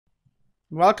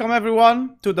Welcome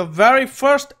everyone to the very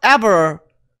first ever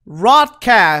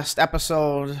Rodcast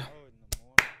episode.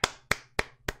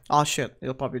 Oh shit,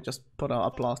 you'll probably just put an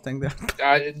applause thing there.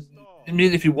 I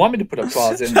mean, if you want me to put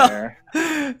applause in there,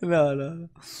 No.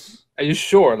 are you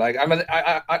sure? Like, I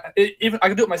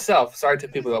can do it myself. Sorry to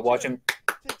people that are watching.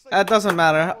 That doesn't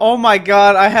matter. Oh my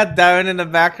god, I had Darren in the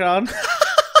background.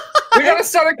 We're gonna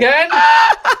start again.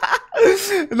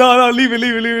 No, leave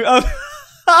it.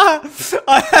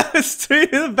 I had a stream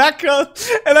in the background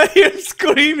and I hear him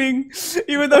screaming,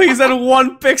 even though he's at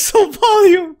 1 pixel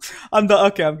volume.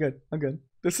 Okay, I'm good.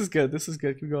 This is good.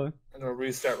 Keep going. I'm gonna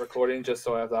restart recording just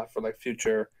so I have that for like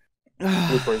future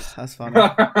bloopers. That's funny.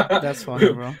 That's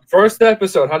funny, bro. First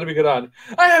episode. How did we get on?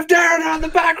 I have Darren on the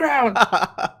background.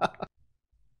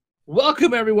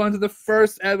 Welcome everyone to the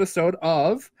first episode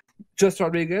of Just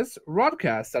Rodriguez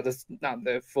Rodcast. That is not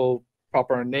the full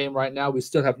proper name right now. We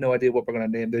still have no idea what we're gonna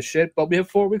name this shit, but we have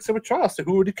 4 weeks of a trial, so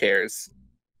who really cares?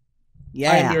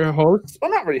 Yeah. I'm your host.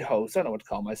 Well, not really host. I don't know what to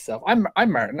call myself. I'm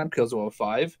Martin. I'm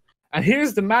Kills105. And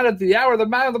here's the man of the hour, the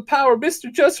man of the power,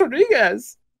 Mr. Just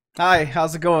Rodriguez. Hi,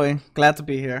 how's it going? Glad to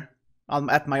be here. I'm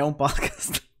at my own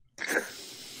podcast.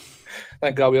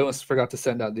 Thank God we almost forgot to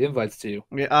send out the invites to you.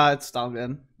 Yeah, it's all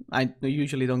good. I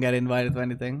usually don't get invited to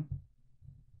anything.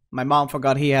 My mom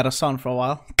forgot he had a son for a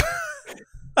while.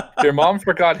 Your mom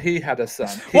forgot he had a son.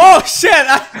 Whoa, shit!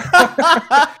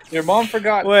 Your mom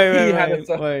forgot Wait. had a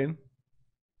son.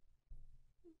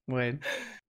 Wait.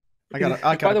 I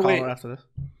gotta call her after this.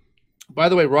 By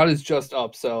the way, Rod is just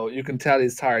up, so you can tell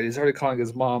he's tired. He's already calling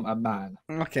his mom a man.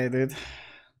 Okay, dude.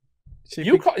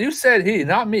 You said he,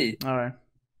 not me. All right.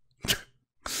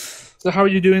 So how are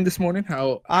you doing this morning?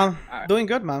 Doing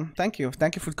good, man. Thank you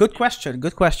for good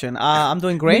question. I'm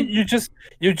doing great. You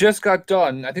just got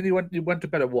done. I think you went to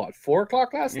bed at what, 4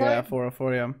 o'clock last night? Yeah,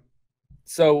 4 a.m.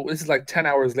 So this is like 10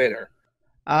 hours later.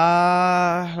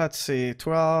 Let's see,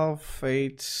 12,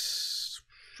 8.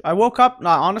 I woke up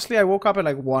at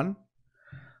like 1.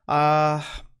 And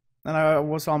I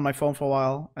was on my phone for a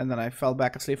while, and then I fell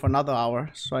back asleep for another hour.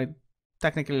 So I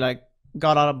technically like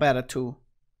got out of bed at 2.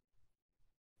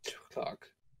 2 o'clock.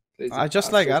 I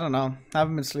just like, I don't know,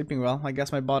 haven't been sleeping well. I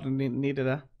guess my body needed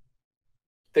it.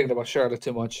 Thinking about Charlotte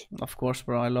too much. Of course,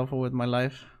 bro. I love her with my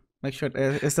life. Make sure.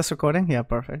 Is this recording? Yeah,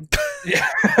 perfect. Yeah,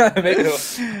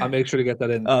 I'll make sure to get that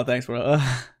in. Oh, thanks, bro.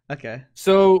 Okay.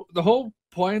 So the whole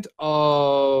point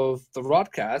of the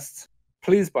Rodcast,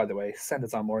 please, by the way, send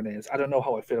us on more names. I don't know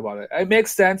how I feel about it. It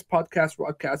makes sense, podcast,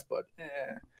 Rodcast, but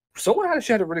someone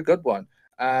actually had a really good one.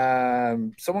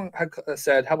 Someone had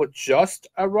said, "How about just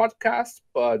a Rodcast?"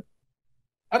 But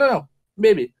I don't know.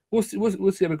 Maybe we'll see.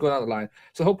 We'll see how we go down the line.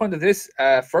 So the whole point of this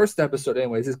first episode,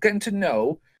 anyways, is getting to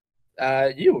know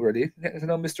you really, getting to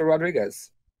know Mr.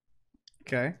 Rodriguez.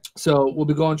 Okay. So we'll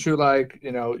be going through like,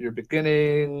 your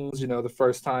beginnings, the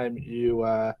first time you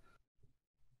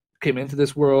came into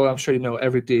this world. I'm sure you know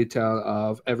every detail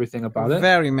of everything about it.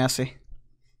 Very messy.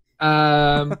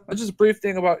 Just a brief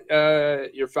thing about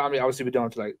your family. Obviously, we don't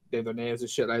have to like name their names and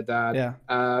shit like that.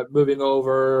 Yeah. Moving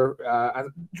over,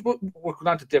 and we'll go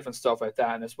on to different stuff like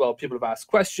that, and as well, people have asked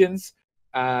questions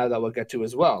that we'll get to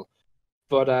as well.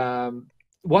 But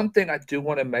one thing I do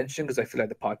want to mention, because I feel like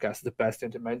the podcast is the best thing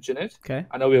to mention it. Okay.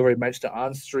 I know we already mentioned it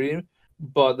on stream,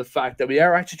 but the fact that we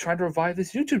are actually trying to revive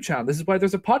this YouTube channel. This is why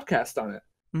there's a podcast on it.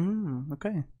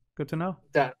 Okay. Good to know.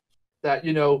 That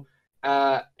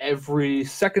every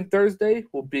second Thursday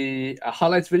will be a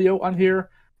highlights video on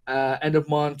here. End of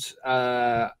month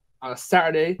on a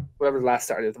Saturday, whatever the last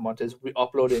Saturday of the month is, we'll be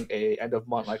uploading a end of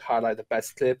month like highlight the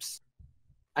best clips.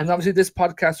 And obviously this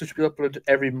podcast which will be uploaded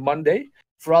every Monday.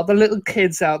 For all the little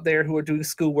kids out there who are doing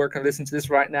schoolwork and listening to this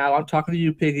right now, I'm talking to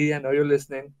you, Piggy. I know you're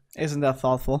listening. Isn't that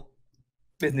thoughtful?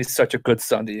 Isn't he such a good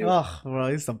son to you? Oh, bro,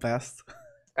 he's the best.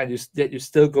 And you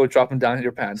still go dropping down in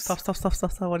your pants. Stop.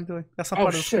 What are you doing? That's not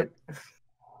part of the script.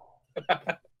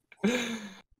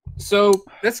 So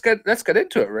let's get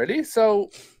into it, really.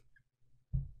 So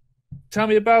tell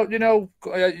me about,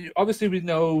 obviously we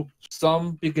know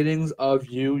some beginnings of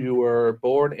you. You were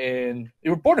born in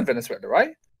Venezuela,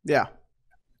 right? Yeah.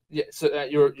 Yeah, so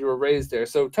you were raised there.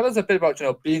 So tell us a bit about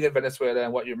being in Venezuela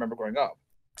and what you remember growing up.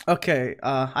 Okay,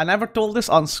 I never told this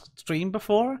on stream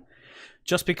before,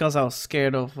 just because I was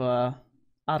scared of I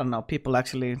don't know, people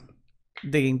actually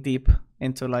digging deep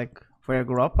into like where I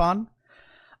grew up on.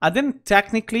 I didn't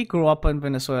technically grow up in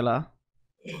Venezuela,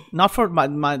 not for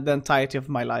the entirety of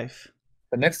my life.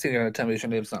 The next thing you're gonna tell me is your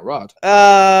name's not Rod.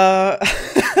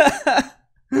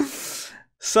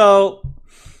 So,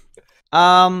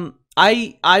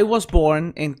 I was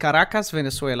born in Caracas,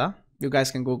 Venezuela. You guys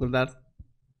can Google that.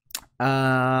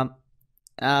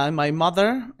 My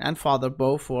mother and father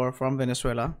both were from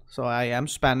Venezuela, so I am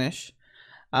Spanish.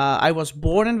 I was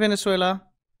born in Venezuela,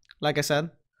 like I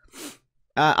said.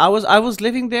 I was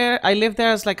living there. I lived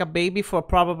there as like a baby for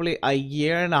probably a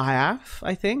year and a half,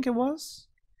 I think it was,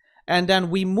 and then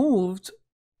we moved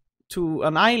to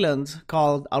an island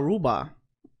called Aruba,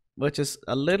 which is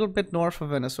a little bit north of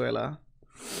Venezuela,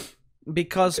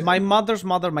 because my mother's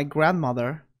mother, my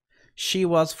grandmother, she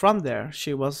was from there.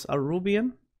 She was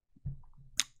Arubian.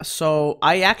 So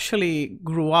I actually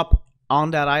grew up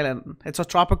on that island. It's a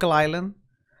tropical island,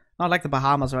 not like the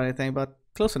Bahamas or anything, but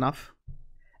close enough.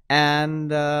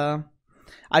 And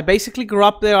I basically grew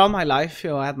up there all my life.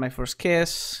 I had my first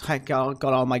kiss. I got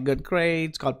all my good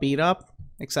grades, got beat up,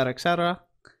 etc., etc.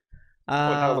 What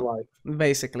hell of a life.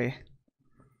 Basically.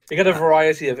 You got a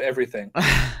variety of everything.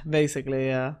 Basically,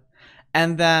 yeah.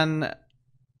 And then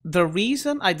the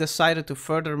reason I decided to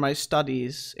further my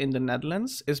studies in the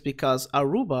Netherlands is because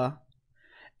Aruba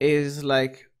is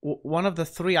like one of the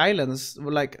 3 islands,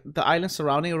 like the islands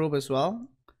surrounding Aruba as well.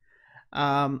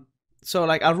 So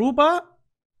like Aruba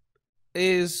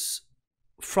is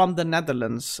from the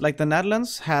Netherlands. Like the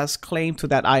Netherlands has claim to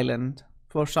that island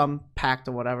for some pact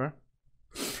or whatever.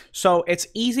 So it's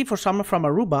easy for someone from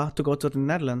Aruba to go to the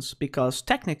Netherlands because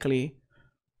technically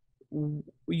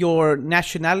your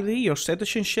nationality, your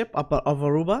citizenship of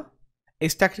Aruba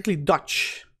is technically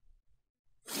Dutch.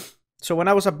 So when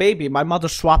I was a baby, my mother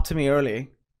swapped me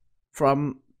early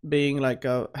from being like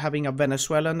having a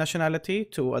Venezuelan nationality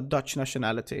to a Dutch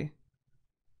nationality.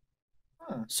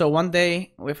 So one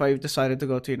day, if I decided to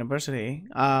go to university,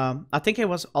 I think it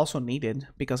was also needed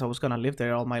because I was gonna live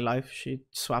there all my life. She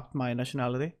swapped my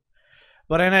nationality.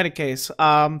 But in any case,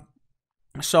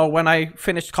 so when I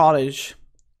finished college,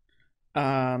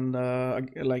 and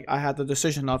like I had the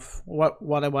decision of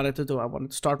what I wanted to do. I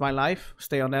wanted to start my life,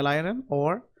 stay on that island,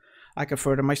 or I could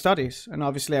further my studies. And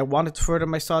obviously, I wanted to further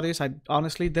my studies. I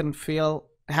honestly didn't feel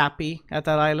happy at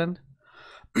that island.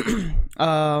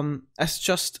 It's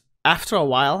just after a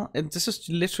while, and this is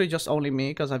literally just only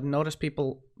me because I've noticed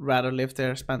people rather live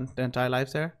there, spend their entire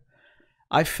lives there.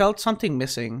 I felt something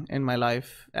missing in my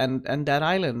life, and that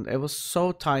island, it was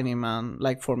so tiny, man.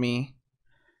 Like for me,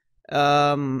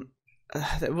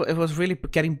 it was really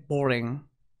getting boring.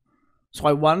 So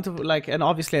I wanted to like, and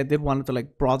obviously I did want to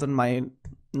like broaden my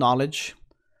knowledge.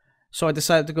 So I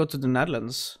decided to go to the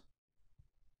Netherlands,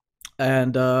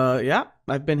 and yeah,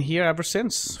 I've been here ever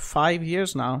since. 5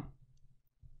 years now.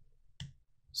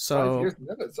 So 5 years in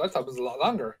Netherlands. I thought it was a lot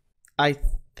longer. I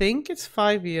think it's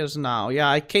 5 years now. Yeah,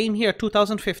 I came here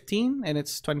 2015 and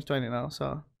it's 2020 now.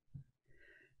 So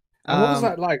and what was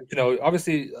that like?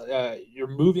 Obviously, you're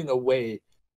moving away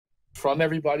from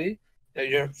everybody.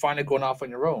 You're finally going off on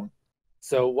your own.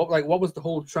 So what was the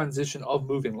whole transition of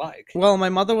moving like? Well, my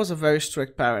mother was a very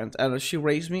strict parent, and she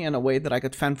raised me in a way that I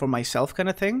could fend for myself, kind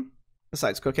of thing.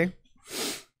 Besides cooking.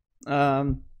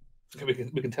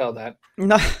 We can tell that.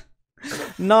 No.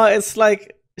 No, it's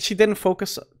like she didn't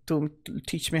focus to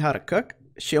teach me how to cook.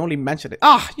 She only mentioned it.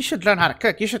 You should learn how to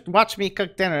cook. You should watch me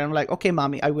cook dinner. And I'm like, okay,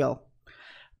 mommy, I will.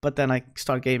 But then I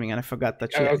start gaming and I forgot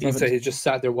that she. I was gonna say he just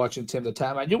sat there watching Tim the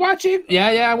Tatman. You watching?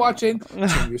 Yeah, I'm watching.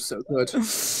 Tim, you're so good.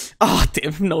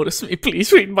 Tim, notice me.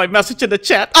 Please read my message in the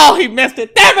chat. He missed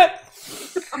it. Damn it.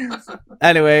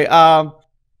 Anyway,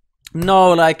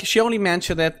 no, like she only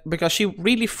mentioned it because she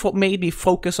really made me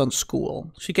focus on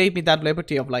school. She gave me that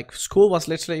liberty of like school was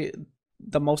literally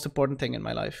the most important thing in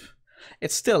my life.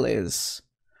 It still is.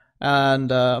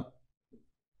 And,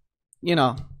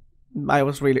 I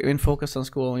was really in focus on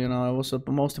school. It was the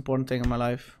most important thing in my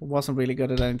life. I wasn't really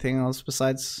good at anything else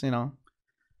besides,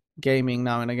 gaming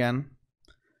now and again.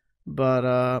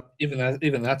 But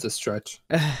even that's a stretch.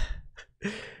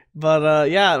 But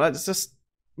yeah, it's just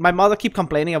my mother keep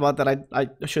complaining about that. I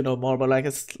should know more, but like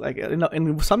it's like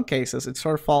in some cases it's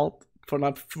her fault for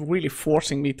not really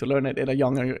forcing me to learn it at a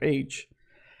younger age.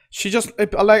 She just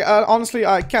like honestly,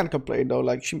 I can't complain though.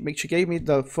 Like she gave me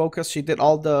the focus. She did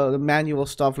all the manual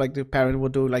stuff like the parent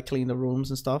would do, like clean the rooms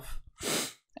and stuff.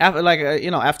 After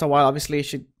after a while,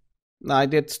 obviously I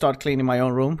did start cleaning my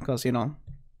own room because it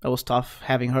was tough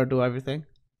having her do everything.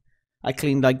 I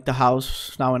cleaned like the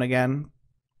house now and again,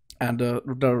 and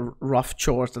the rough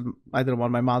chores that I didn't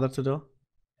want my mother to do.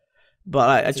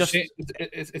 But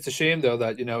it's a shame though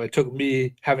that it took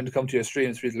me having to come to your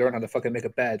streams for you to learn how to fucking make a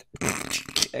bed.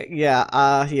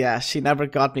 Yeah, she never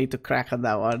got me to crack on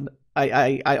that one.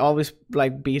 I always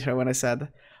like beat her when I said,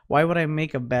 why would I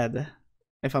make a bed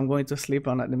if I'm going to sleep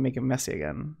on it and make it messy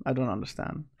again? I don't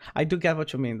understand. I do get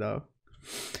what you mean though.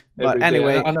 But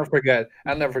anyway, I'll never forget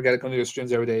coming to your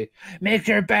streams every day. Make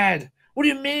your bed. What do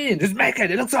you mean? Just make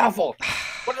it. It looks awful.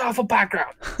 What an awful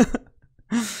background.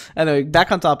 Anyway,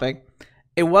 back on topic.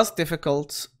 It was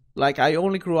difficult. Like, I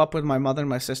only grew up with my mother and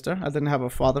my sister. I didn't have a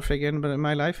father figure in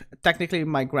my life. Technically,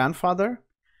 my grandfather,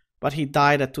 but he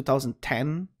died at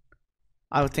 2010.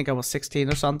 I would think I was 16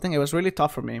 or something. It was really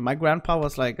tough for me. My grandpa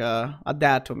was like a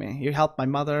dad to me. He helped my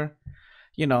mother,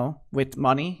 with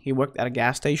money. He worked at a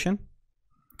gas station,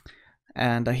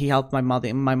 and he helped my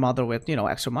mother with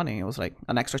extra money. It was like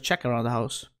an extra check around the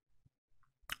house.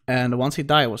 And once he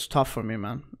died, it was tough for me,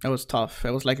 man. It was tough.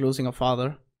 It was like losing a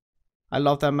father. I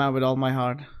love that man with all my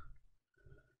heart.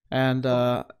 And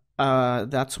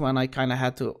that's when I kind of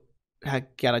had to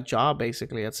get a job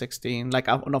basically at 16, like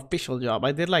an official job.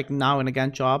 I did like now and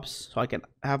again jobs so I can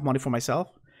have money for myself.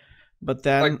 But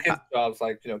then, Like kids' jobs,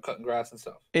 like cutting grass and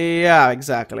stuff. yeah,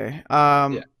 exactly.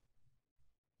 Yeah.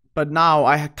 But now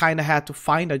I kind of had to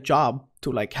find a job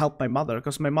to like help my mother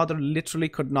because my mother literally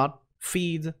could not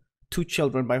feed 2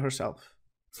 children by herself.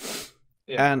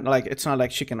 Yeah. And like it's not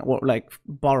like she can like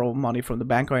borrow money from the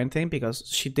bank or anything because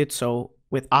she did so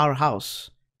with our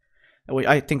house.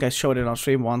 I think I showed it on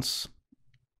stream once.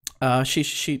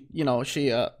 She's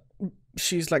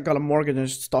like got a mortgage and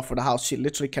stuff for the house. She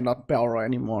literally cannot borrow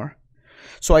anymore.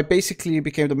 So I basically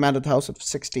became the man at the house at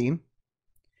 16.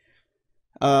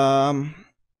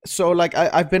 So like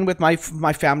I've been with my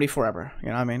family forever, you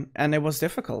know what I mean? And it was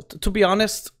difficult. To be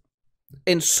honest,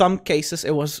 in some cases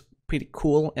it was pretty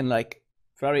cool and like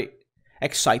very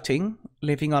exciting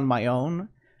living on my own,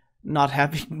 not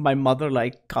having my mother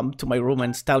like come to my room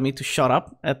and tell me to shut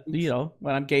up at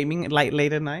when I'm gaming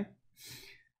late at night.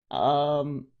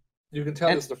 You can tell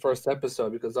And- this is the first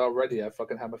episode because already I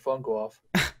fucking had my phone go off.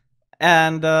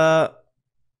 And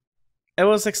it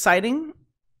was exciting,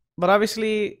 but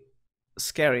obviously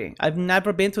scary. I've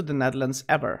never been to the Netherlands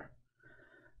ever.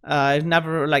 I've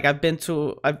never like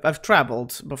I've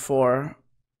traveled before,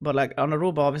 but like on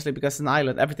Aruba, obviously because it's an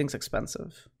island, everything's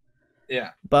expensive.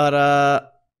 Yeah. But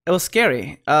it was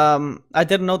scary. I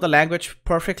didn't know the language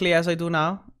perfectly as I do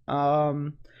now.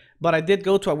 But I did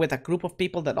go with a group of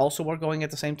people that also were going at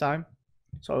the same time,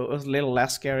 so it was a little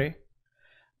less scary.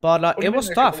 But do you it mean, was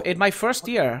like, tough. In my first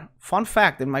year, fun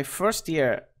fact, in my first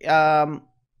year,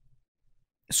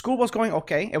 school was going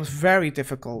okay. It was very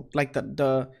difficult. Like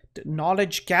the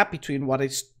knowledge gap between what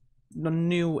is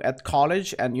new at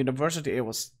college and university, it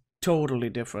was totally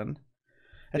different.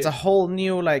 It's a whole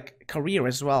new like career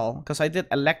as well. Because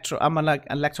I'm a like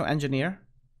electro engineer,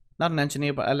 not an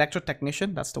engineer, but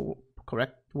electrotechnician. That's the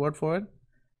correct word for it.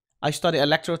 I studied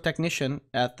electrotechnician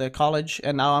at the college,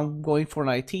 and now I'm going for an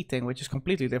IT thing, which is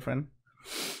completely different.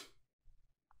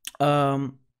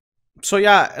 So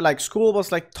yeah, like school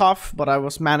was like tough, but I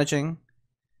was managing.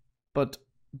 But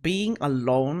being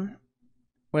alone,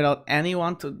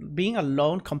 being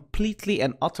alone, completely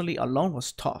and utterly alone,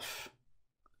 was tough.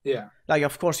 Yeah. Like,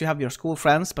 of course, you have your school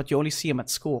friends, but you only see them at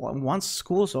school. And once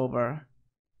school's over,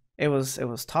 it was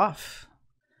tough.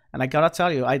 And I gotta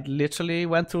tell you, I literally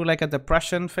went through like a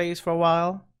depression phase for a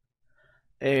while.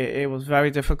 It was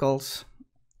very difficult.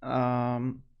 Yeah,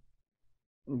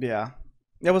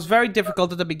 it was very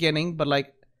difficult at the beginning, but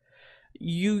like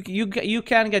you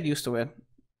can get used to it.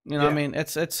 You know what I mean?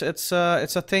 It's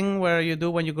a thing where you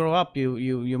do when you grow up.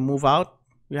 You move out.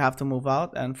 You have to move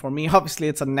out. And for me, obviously,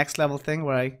 it's a next level thing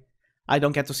where I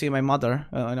don't get to see my mother.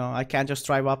 I can't just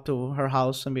drive up to her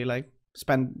house and be like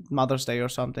spend Mother's Day or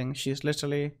something. She's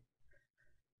literally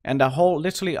and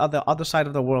literally other side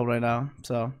of the world right now.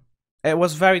 So it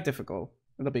was very difficult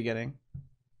in the beginning.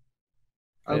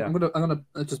 I'm gonna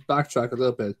just backtrack a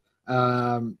little bit.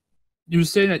 You were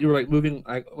saying that you were like moving,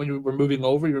 like when you were moving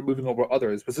over, you were moving over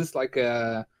others. Was this like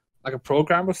a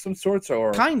program of some sorts,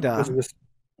 or Kinda. was it just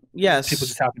Yes. people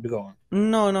just happened to be going?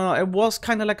 No. It was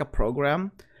kind of like a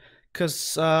program,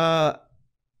 because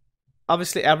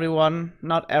obviously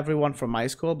not everyone from my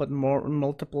school, but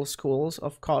multiple schools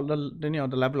of college,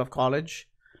 the level of college,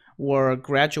 were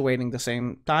graduating the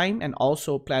same time and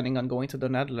also planning on going to the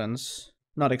Netherlands.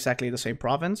 Not exactly the same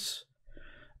province,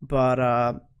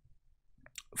 but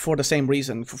for the same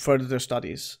reason, for further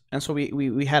studies. And so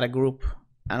we had a group,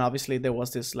 and obviously there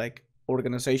was this like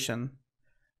organization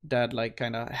that like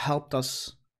kind of helped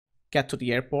us get to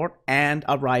the airport and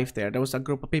arrive there. There was a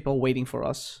group of people waiting for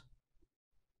us.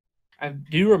 And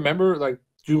do you remember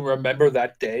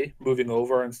that day moving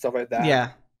over and stuff like that?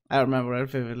 Yeah, I remember it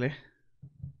vividly.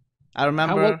 I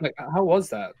remember how was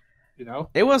that?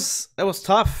 it was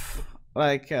tough.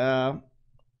 Like it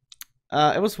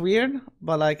was weird,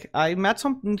 but like I met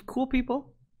some cool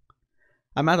people.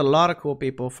 I met a lot of cool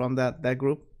people from that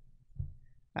group,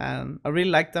 and I really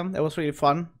liked them. It was really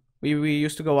fun. We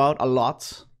used to go out a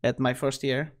lot at my first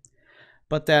year,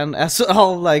 But then, as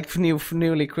all like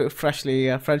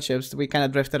freshly friendships, we kind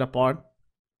of drifted apart.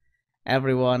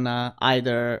 Everyone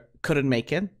either couldn't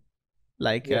make it,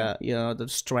 like Yeah. you know, the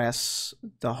stress,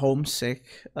 the homesick,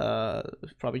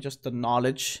 probably just the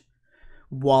knowledge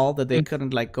wall that they Mm.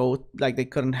 couldn't like go, like they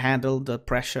couldn't handle the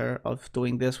pressure of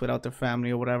doing this without their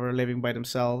family or whatever, living by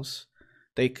themselves.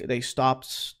 They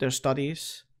stopped their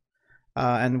studies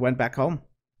and went back home.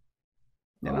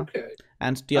 You know, Okay.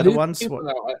 and the And other these ones people were.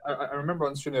 now, I remember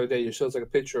on stream the other day, you showed us like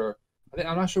a picture. I think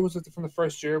I'm not sure was it from the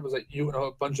first year. Was it you and a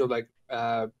bunch of like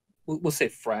we'll say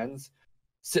friends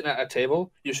sitting at a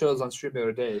table? You showed us on stream the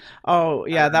other day. Oh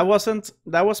yeah, Um, that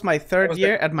was my that third was it.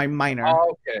 year at my minor.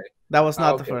 Oh, okay. That was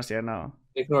not the Okay. first year, no.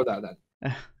 Ignore that then.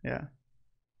 Yeah.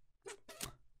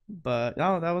 But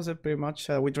no, that was it pretty much.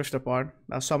 We drifted apart.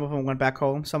 Some of them went back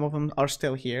home. Some of them are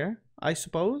still here, I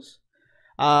suppose.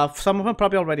 Some of them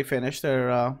probably already finished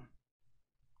their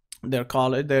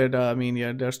college,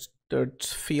 their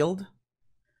field,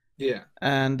 Yeah.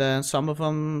 and then some of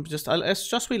them just it's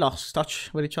just we lost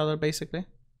touch with each other basically.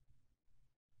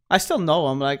 I still know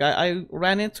him. Like I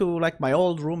ran into like my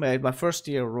old roommate, my first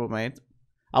year roommate,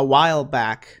 a while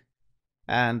back,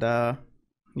 and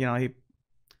you know, he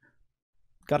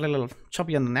got a little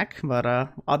chubby on the neck, but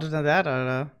other than that,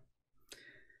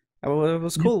 it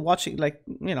was cool watching, like,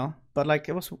 you know, but like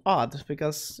it was odd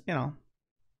because, you know,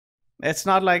 it's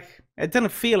not like it didn't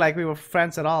feel like we were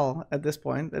friends at all at this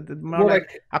point. It more More like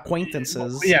like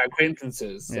acquaintances. yeah,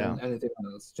 acquaintances Yeah. and anything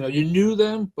else. You know, you knew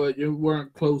them, but you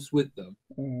weren't close with them.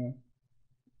 Mm.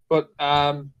 But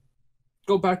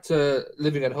go back to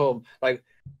living at home. Like,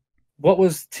 what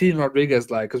was Team Rodriguez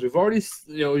like? Because we've already,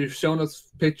 you know, you've shown us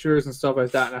pictures and stuff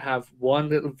like that, and I have one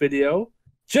little video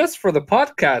just for the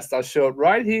podcast. I'll show it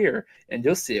right here, and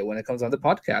you'll see it when it comes on the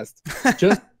podcast.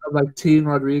 Just like Team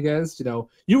Rodriguez, you know,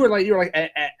 you were like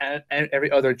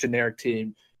every other generic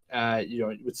team, you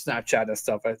know, with Snapchat and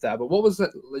stuff like that. But what was it?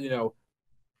 You know,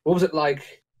 what was it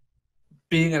like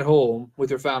being at home with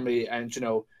your family and, you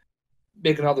know,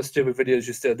 making all the stupid videos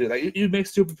you still do? Like you make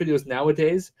stupid videos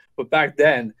nowadays, but back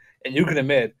then, and you can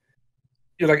admit,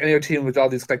 you're like any other team with all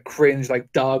these like cringe,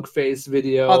 like dog face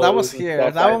videos. Oh, that was and here.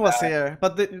 stuff That like one was that. here.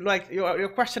 But the, like your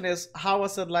question is, how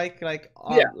was it like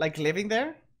Yeah. like living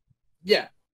there? Yeah.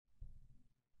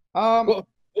 What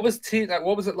was team? Like,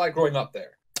 what was it like growing up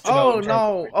there? You know, Oh in terms of,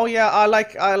 no! Oh yeah!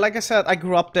 Like I said, I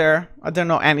grew up there. I didn't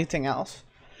know anything else.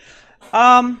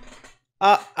 I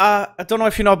don't know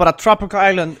if you know, but at Tropical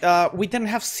Island, we didn't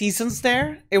have seasons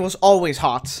there. It was always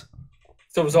hot.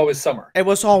 so it was always summer. It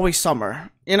was always summer.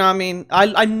 You know what I mean?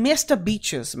 I miss the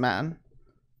beaches, man.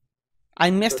 I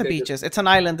miss the Okay, beaches. It's an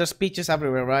island. There's beaches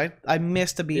everywhere, right? I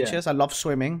miss the Yeah. beaches. I love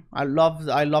swimming. I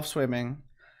love swimming.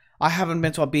 I haven't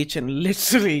been to a beach in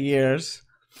literally years.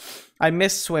 I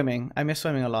miss swimming. I miss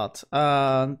swimming a lot.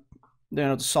 You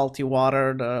know, the salty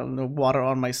water, the water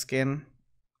on my skin.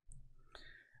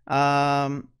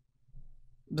 The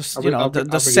you know, I'll the bring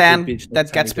you to the sand beach next that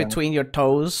time gets we go. between your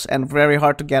toes and very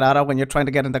hard to get out of when you're trying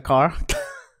to get in the car.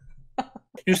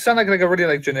 You sound like a really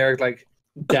like generic like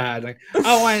dad. Like,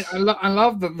 oh, I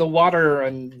love the water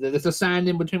and the sand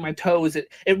in between my toes. It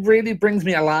really brings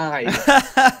me alive.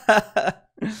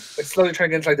 Like slowly trying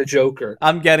to get into like the Joker.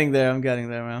 I'm getting there. I'm getting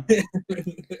there, man.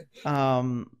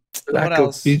 What Lack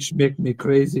else? of beach make me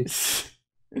crazy.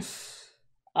 It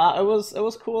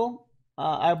was cool.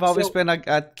 I've always So- been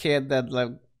a kid that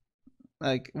like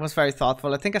was very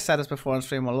thoughtful. I think I said this before on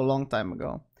stream a long time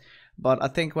ago, but I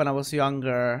think when I was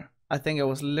younger, I think it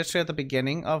was literally at the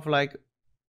beginning of like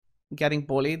getting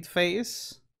bullied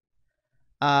phase.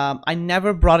 I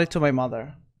never brought it to my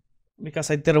mother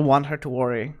because I didn't want her to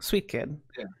worry. Sweet kid.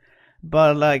 Yeah.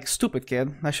 But like stupid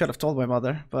kid. I should have told my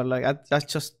mother, but like I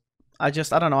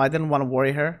don't know. I didn't want to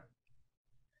worry her.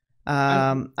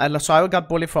 So I got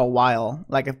bullied for a while,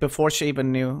 like before she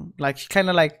even knew. Like she kind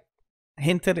of like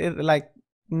hinted it, like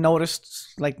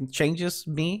noticed like changes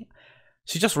me.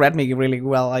 She just read me really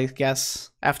well, I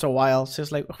guess. After a while, she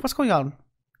was like, "What's going on?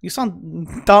 You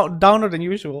sound downer than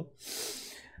usual."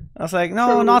 I was like, "No,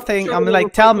 Sure, nothing." sure, I'm we'll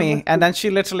like, "Tell report me," them. and then she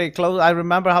literally closed. I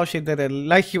remember how she did it.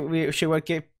 Like she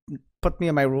would put me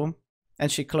in my room,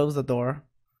 and she closed the door,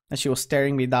 and she was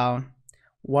staring me down.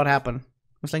 What happened?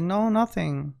 I was like, "No,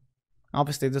 nothing."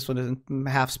 Obviously, this one isn't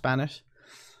half Spanish,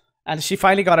 and she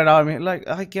finally got it out of me. Like,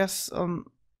 I guess,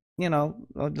 you know,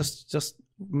 I'll just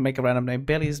make a random name.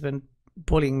 Billy's been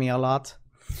bullying me a lot.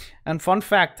 And fun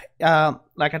fact,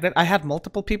 like I had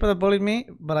multiple people that bullied me,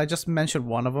 but I just mentioned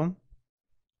one of them.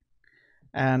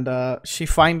 And she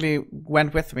finally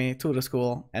went with me to the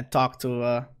school and talked to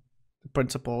the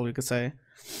principal, you could say,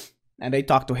 and they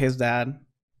talked to his dad,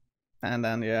 and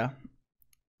then yeah,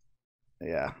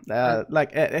 yeah.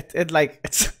 Like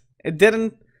it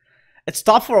didn't. It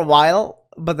stopped for a while,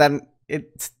 but then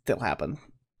it still happened.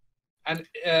 And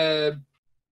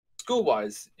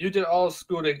school-wise, you did all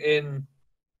schooling in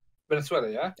Venezuela,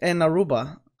 yeah? In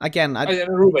Aruba, again, Oh, yeah, in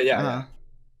Aruba, yeah, uh, yeah.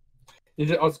 You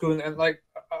did all schooling, and like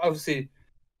obviously,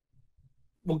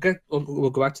 we'll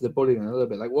go back to the bullying in a little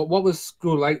bit. Like, what was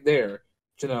school like there?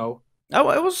 You know? oh,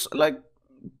 it was like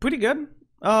pretty good.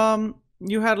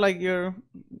 You had like your,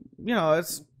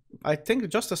 it's I think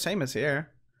just the same as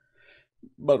here,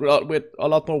 but with a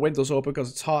lot more windows open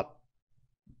because it's hot.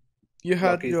 You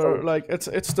had Lucky your so. like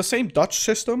it's the same Dutch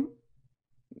system.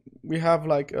 We have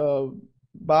like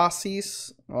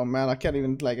basis. Oh man, I can't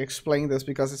even like explain this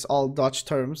because it's all Dutch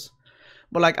terms.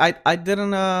 But like I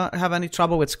didn't have any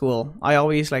trouble with school. I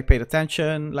always like paid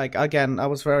attention. Like again, I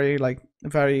was very like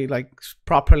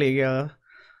properly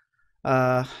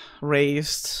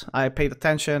raised. I paid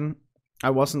attention.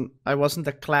 I wasn't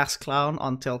a class clown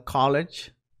until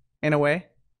college, in a way,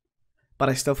 but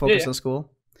I still focused on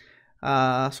school.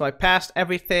 So I passed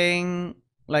everything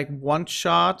like one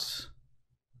shot.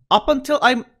 Up until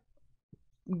I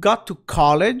got to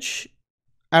college,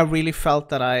 I really felt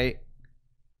that I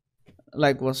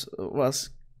like was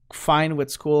fine with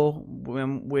school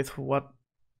with what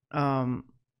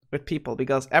with people,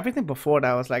 because everything before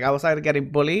that was like I was either getting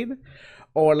bullied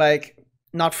or like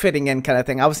not fitting in kind of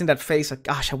thing. I was in that phase like,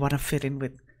 gosh, I want to fit in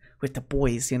with the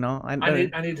boys, And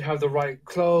I need to have the right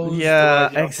clothes. yeah,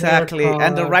 the right, exactly,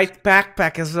 and the haircut. right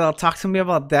backpack as well. Talk to me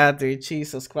about that, dude.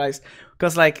 Jesus Christ,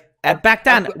 because like back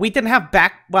then we didn't have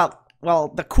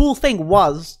well, the cool thing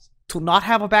was to not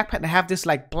have a backpack and have this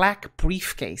like black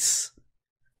briefcase.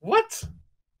 What?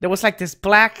 There was like this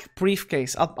black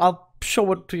briefcase. I'll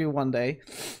show it to you one day.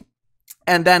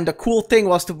 And then the cool thing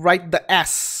was to write the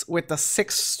S with the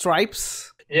 6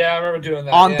 stripes. Yeah, I remember doing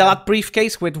that. On that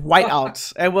briefcase with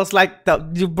whiteouts. It was like the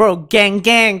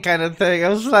gang kind of thing. I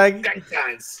was like,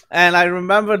 Gangs. And I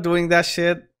remember doing that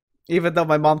shit. Even though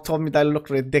my mom told me that I looked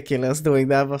ridiculous doing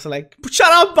that, I was like, "Shut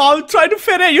up, mom! Try to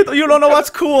fit in. You don't know what's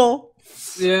cool."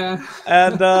 Yeah.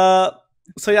 And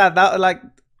so yeah, that like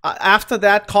after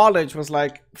that, college was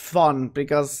like fun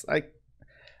because I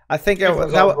think that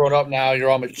was all grown up now. You're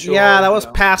all mature. Yeah, that was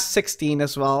past 16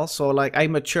 as well. So like I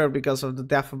matured because of the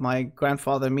death of my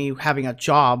grandfather and me having a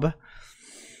job.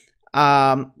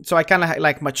 So I kind of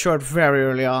like matured very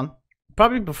early on.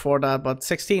 Probably before that, but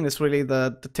 16 is really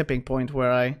the tipping point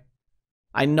where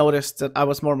I noticed that I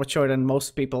was more mature than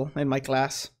most people in my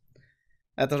class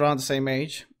at around the same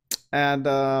age. And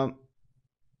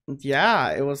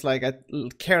yeah, it was like I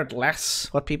cared less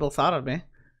what people thought of me.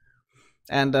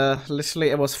 And literally,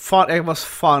 it was fun. It was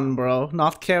fun, bro.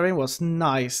 Not caring was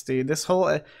nice, dude. This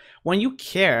whole when you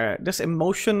care, this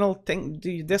emotional thing,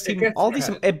 dude,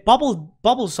 it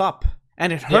bubbles up,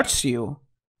 and it hurts you.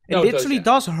 It literally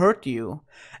does hurt you,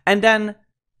 and then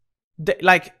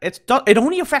like it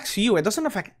only affects you. It doesn't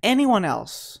affect anyone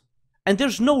else, and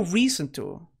there's no reason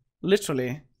to.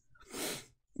 Literally,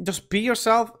 just be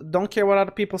yourself. Don't care what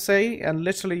other people say, and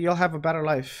literally, you'll have a better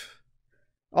life.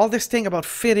 All this thing about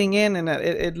fitting in, and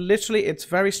it literally, it's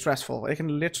very stressful. It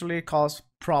can literally cause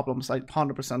problems. I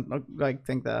 100% like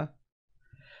think that.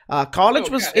 College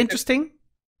was interesting.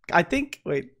 I think.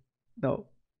 Wait, no.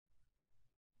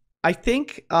 I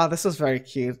think this is very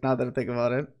cute now that I think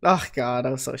about it. Oh god, I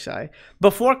was so shy.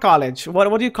 Before college,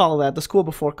 what do you call that? The school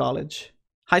before college?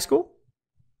 High school?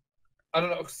 I don't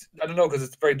know because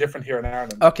it's very different here in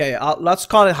Ireland. Okay, let's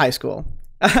call it high school.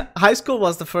 High school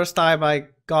was the first time I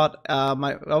got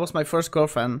that was my first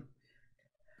girlfriend.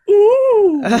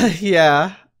 Ooh.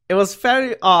 Yeah, it was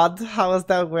very odd how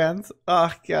that went.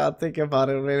 Oh god, thinking about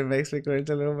it really makes me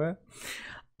cringe a little bit.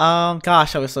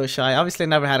 Gosh, I was so shy. Obviously,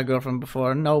 never had a girlfriend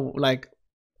before. No, like,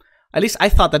 at least I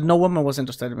thought that no woman was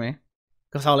interested in me,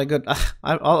 because all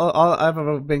I've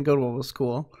ever been good with was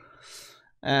school.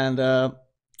 And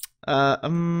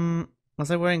was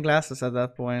I wearing glasses at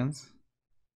that point?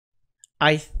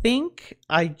 I think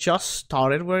I just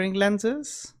started wearing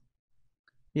lenses.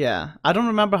 Yeah, I don't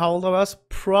remember how old I was.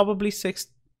 Probably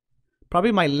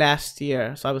my last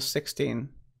year. So I was 16.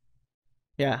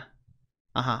 Yeah.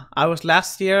 I was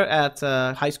last year at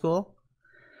high school.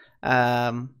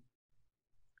 And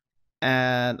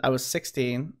I was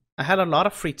 16. I had a lot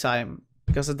of free time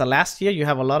because in the last year you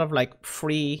have a lot of like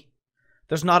free.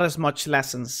 There's not as much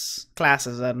classes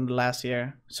than last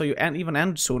year, so you even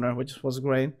end sooner, which was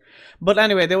great. But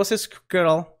anyway, there was this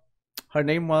girl. Her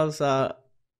name was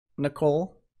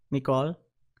Nicole,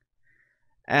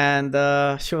 and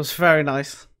she was very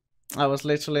nice. I was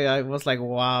like,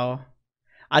 wow.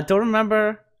 I don't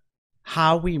remember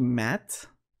how we met.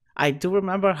 I do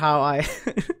remember how I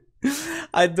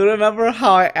I do remember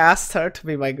how I asked her to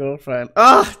be my girlfriend.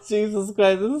 Oh, Jesus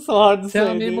Christ, this is so hard to say.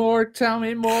 Tell me dude.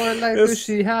 more, like, does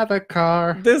she have a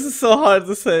car? This is so hard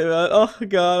to say, man. Oh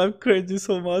god, I'm cringing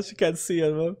so much. You can't see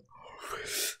it, man.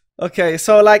 Okay,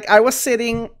 so like I was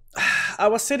sitting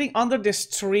under this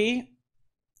tree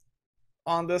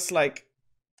on this like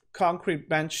concrete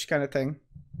bench kind of thing.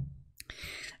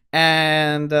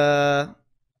 And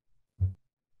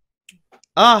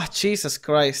Jesus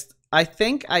Christ. I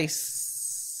think I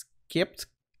skipped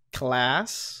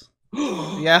class.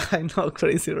 Yeah, I know,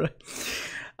 crazy, right?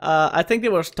 I think they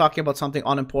were talking about something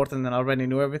unimportant and I already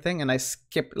knew everything, and I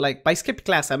skipped, like, by skipped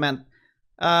class I meant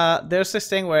there's this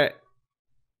thing where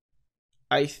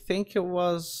I think it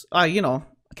was you know,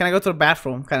 can I go to the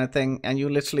bathroom kind of thing, and you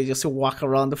literally just walk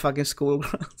around the fucking school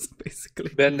grounds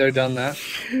basically. Been there, done that.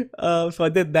 So I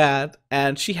did that,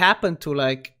 and she happened to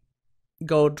like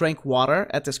go drink water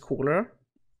at this cooler.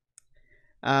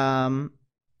 And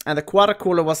the water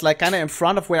cooler was like kind of in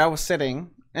front of where I was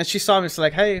sitting, and she saw me. She's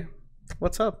like, "Hey,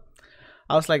 what's up?"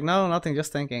 I was like, "No, nothing,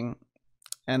 just thinking."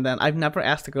 And then I've never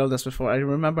asked a girl this before. I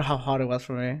remember how hard it was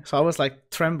for me, so I was like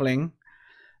trembling.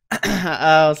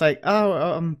 I was like,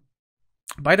 "Oh,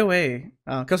 by the way,"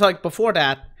 because like before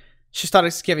that, she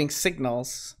started giving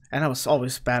signals, and I was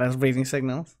always bad at reading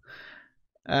signals.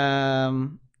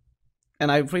 And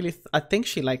I think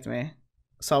she liked me,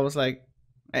 so I was like,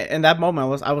 in that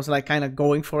moment, I was like kind of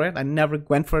going for it. I never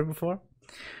went for it before,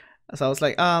 so I was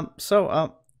like, I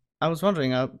was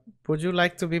wondering, would you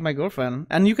like to be my girlfriend?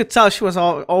 And you could tell she was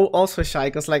also shy,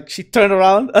 because like she turned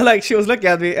around, like she was looking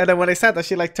at me, and then when I said that,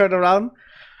 she like turned around,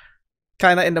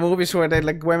 kind of in the movies where they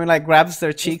like women like grabs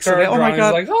their cheeks and they, oh my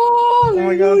god, like, oh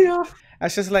my god. I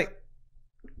was just like,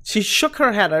 she shook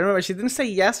her head. I remember she didn't say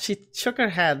yes, she shook her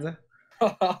head.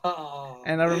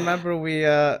 And I remember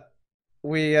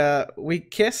we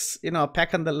kiss, you know,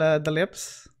 peck on the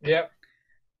lips. Yeah.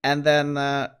 And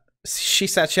then she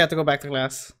said she had to go back to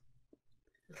class.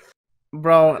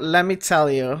 Bro, let me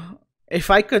tell you, if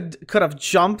I could have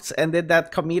jumped and did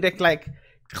that comedic like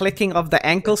clicking of the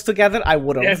ankles together, I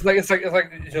would have. Yeah, it's like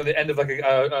you know, the end of like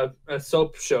a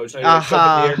soap show. You know, you jump in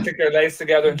the air, kick their legs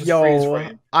together, and just freeze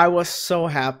frame. I was so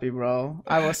happy, bro.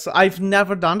 I've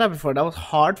never done that before. That was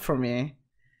hard for me.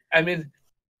 I mean,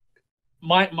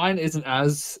 mine isn't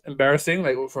as embarrassing.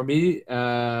 Like for me,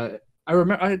 I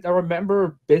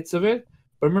remember bits of it,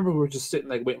 but I remember we were just sitting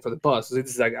like waiting for the bus. This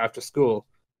is like after school,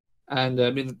 and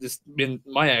I mean,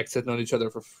 my ex had known each other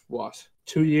for what,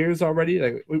 2 years already.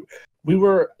 Like we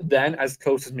were then as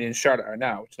close as me and Charlotte are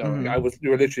now. You know, like we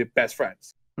were literally best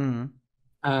friends.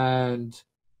 And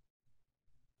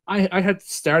I had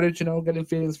started, you know, getting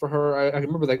feelings for her. I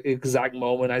remember like the exact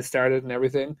moment I started and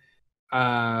everything.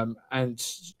 And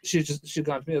she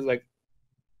gone to me, was like,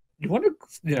 "You want to,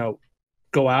 you know,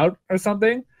 go out or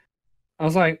something?" I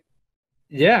was like,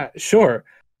 "Yeah, sure,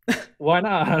 why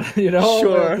not?" You know,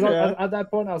 sure. Yeah. At that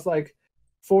point, I was like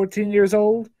 14 years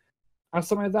old or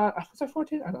something like that. Was I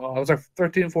 14? I don't know. I was like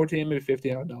 13, 14, maybe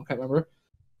 15. I don't know. I can't remember.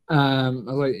 I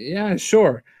was like, "Yeah,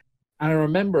 sure." And I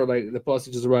remember like the bus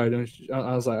just arrived, and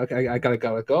I was like, "Okay, I gotta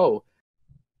go."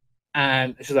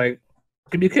 And she's like,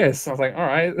 "Give me a kiss." I was like, "All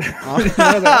right."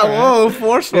 Whoa,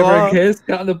 forceful. Give her a kiss,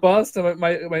 got on the bus, and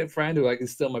my friend, who like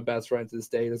is still my best friend to this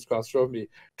day, that's across the road from me,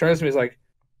 turns to me, is like,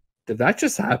 "Did that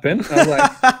just happen?" And I was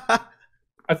like,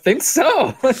 "I think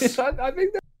so." I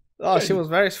think that. Oh, she was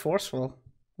very forceful.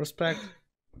 Respect.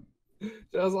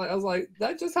 I was like,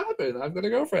 "That just happened. I've got a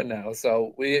girlfriend now."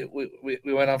 So we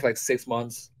went on for like 6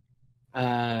 months,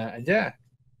 and yeah.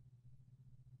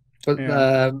 But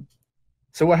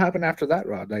so what happened after that,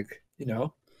 Rod? Like, you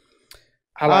know,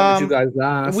 how long did you guys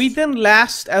last? We didn't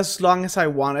last as long as I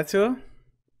wanted to.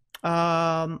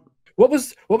 What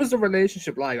was the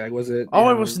relationship like? Like, was it? Oh,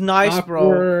 it was nice,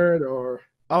 awkward, bro. Or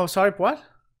oh, sorry, what?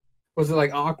 Was it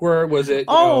like awkward? Was it?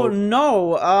 Oh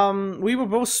no. We were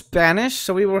both Spanish,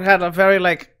 so we had a very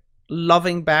like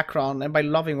loving background, and by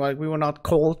loving, like we were not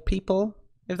cold people,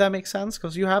 if that makes sense,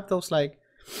 because you have those like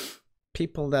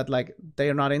people that like they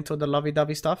are not into the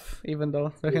lovey-dovey stuff, even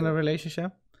though they're in a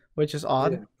relationship, which is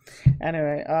odd. Yeah.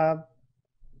 Anyway,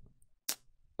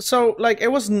 so like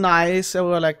it was nice. It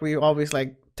was like we always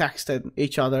like texted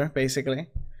each other basically.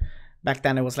 Back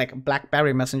then it was like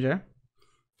BlackBerry Messenger.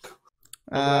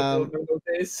 Those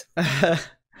days.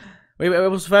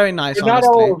 It was very nice. We're not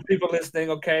old people listening,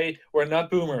 okay? We're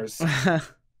not boomers.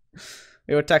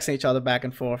 We were texting each other back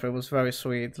and forth. It was very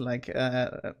sweet. Like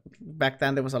back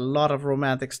then, there was a lot of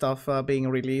romantic stuff being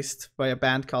released by a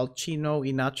band called Chino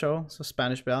y Nacho. It's a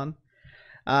Spanish band.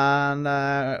 and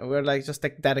we're like just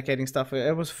like dedicating stuff.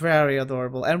 It was very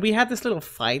adorable, and we had this little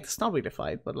fight. It's not really a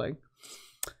fight, but like,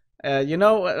 you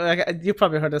know, like, you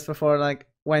probably heard this before. Like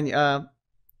when we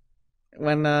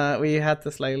had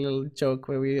this like little joke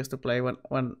where we used to play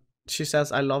when she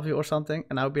says I love you or something,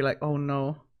 and I would be like, oh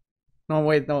no, no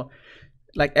wait no,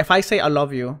 like if I say I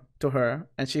love you to her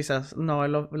and she says no I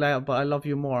love like, but I love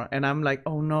you more, and I'm like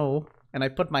oh no, and I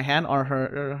put my hand on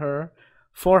her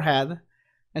forehead,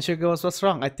 and she goes what's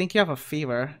wrong? I think you have a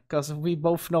fever because we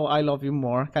both know I love you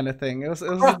more kind of thing. It was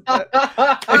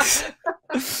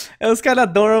kind of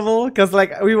adorable because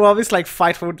like we always like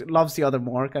fight for who loves the other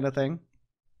more kind of thing.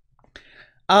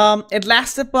 It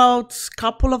lasted about a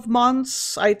couple of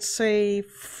months. I'd say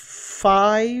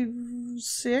 5,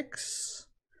 6.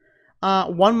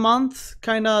 1 month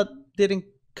kind of didn't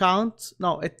count.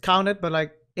 No, it counted, but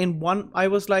like in one, I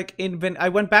was like I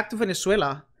went back to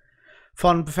Venezuela.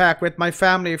 Fun fact, with my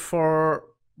family for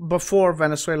before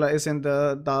Venezuela is in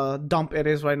the dump it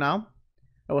is right now.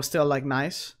 It was still like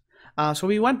nice. So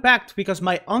we went back because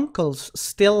my uncles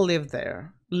still lived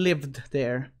there.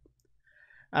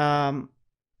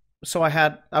 So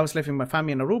I was living with my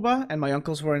family in Aruba, and my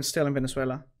uncles were still in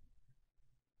Venezuela.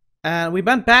 And we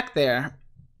went back there.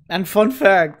 And fun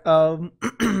fact,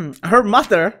 her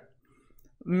mother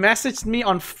messaged me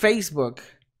on Facebook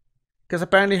because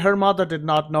apparently her mother did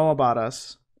not know about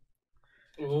us.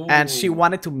 Ooh. And she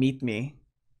wanted to meet me.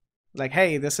 Like,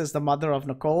 hey, this is the mother of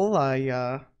Nicole.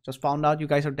 I just found out you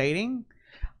guys are dating.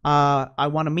 I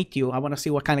want to meet you. I want to see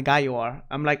what kind of guy you are.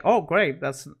 I'm like, oh, great.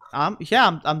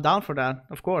 I'm down for that,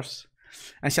 of course.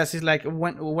 And she's like,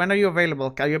 when are you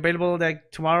available? Are you available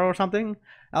like tomorrow or something?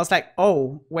 I was like,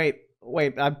 oh, wait,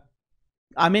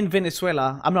 I'm in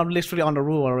Venezuela. I'm not literally on the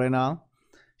rule right now.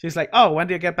 She's like, oh, when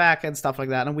do you get back and stuff like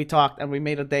that? And we talked and we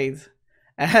made a date.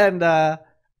 And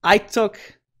I took,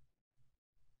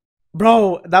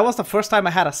 bro, that was the first time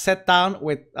I had a sit down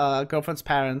with girlfriend's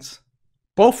parents.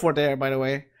 Both were there, by the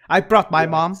way. I brought my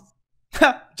mom,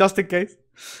 just in case.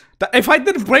 If I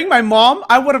didn't bring my mom,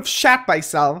 I would have shat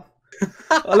myself.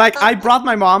 Like, I brought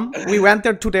my mom. We went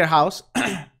there to their house.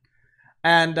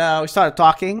 And we started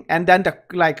talking, and then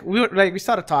we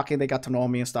started talking. They got to know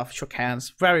me and stuff. Shook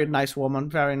hands. Very nice woman.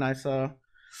 Very nice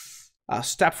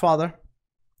stepfather,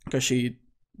 because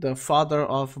the father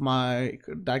of my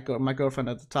girlfriend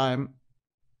at the time,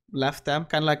 left them,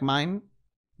 kind of like mine,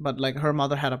 but like her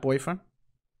mother had a boyfriend,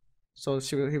 so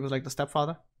he was like the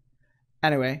stepfather.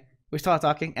 Anyway, we started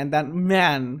talking, and then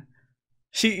man,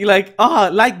 she like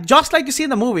just like you see in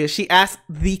the movie, she asked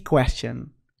the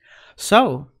question.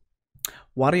 So,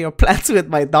 what are your plans with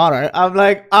my daughter? I'm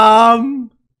like,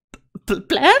 plans?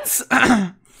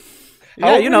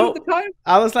 Yeah, you know.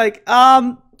 I was like,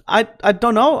 I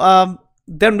don't know.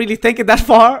 Didn't really think it that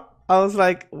far. I was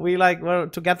like, we're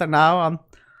together now.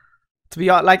 To be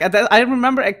honest, like I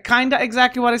remember kind of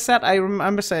exactly what I said. I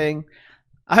remember saying,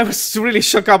 I was really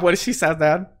shook up when she said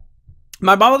that.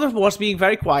 My mother was being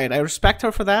very quiet. I respect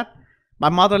her for that. My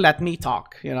mother let me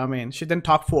talk. You know what I mean? She didn't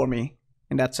talk for me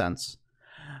in that sense.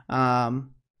 So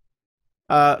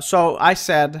I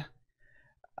said,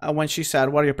 when she said,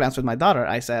 what are your plans with my daughter?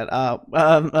 I said,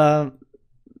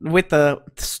 with the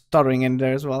stuttering in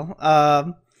there as well.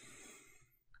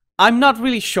 I'm not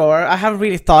really sure. I haven't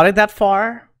really thought it that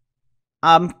far.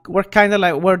 We're kind of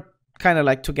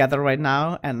like together right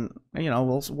now, and you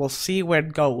know, we'll see where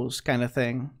it goes, kind of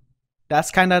thing.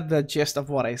 That's kind of the gist of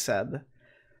what I said.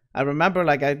 I remember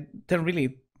like I didn't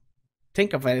really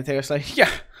think of anything. It's like,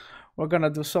 yeah, we're gonna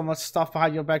do so much stuff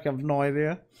behind your back. I have no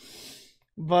idea.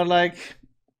 But like,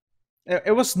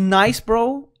 it was nice,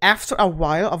 bro. After a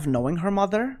while of knowing her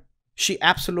mother, she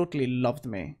absolutely loved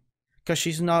me, because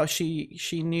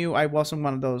she knew I wasn't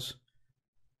one of those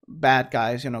bad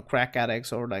guys, you know, crack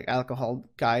addicts or like alcohol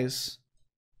guys.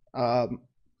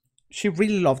 She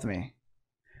really loved me,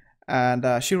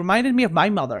 and she reminded me of my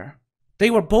mother. They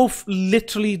were both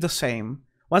literally the same.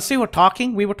 Once we were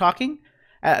talking,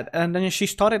 and then she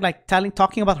started like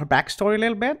talking about her backstory a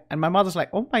little bit, and my mother's like,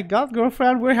 "Oh my god,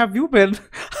 girlfriend, where have you been?"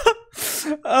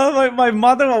 My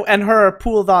mother and her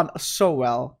pulled on so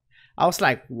well. I was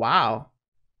like, "Wow,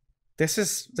 this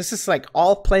is like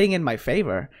all playing in my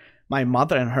favor." My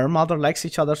mother and her mother likes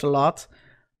each other a lot.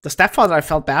 The stepfather I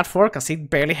felt bad for because he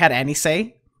barely had any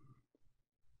say.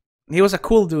 He was a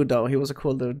cool dude, though. He was a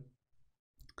cool dude.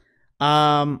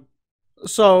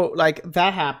 So like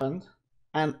that happened.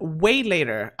 And way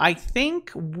later, I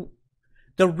think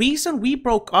the reason we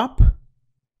broke up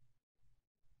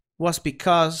was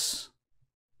because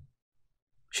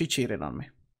she cheated on me.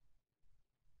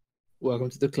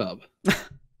 Welcome to the club.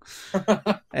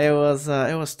 It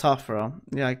was tough, bro.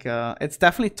 Like it's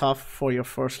definitely tough for your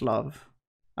first love.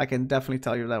 I can definitely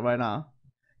tell you that right now.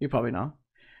 You probably know.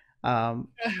 I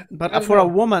But don't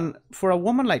know. for a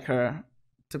woman like her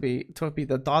to be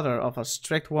the daughter of a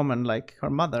strict woman like her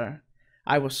mother,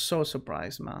 I was so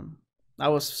surprised, man. I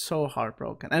was so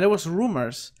heartbroken, and there was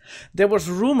rumors. There was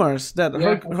rumors that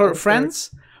Yeah, her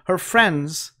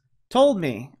friends told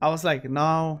me. I was like,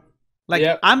 no, like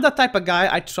Yep. I'm the type of guy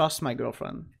I trust my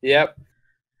girlfriend, Yep.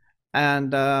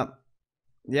 and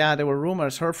yeah, there were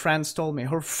rumors. Her friends told me.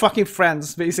 Her fucking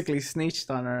friends basically snitched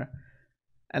on her.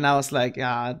 And I was like,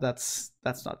 yeah, that's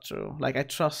not true. Like I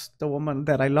trust the woman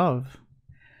that I love.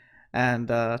 And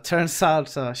turns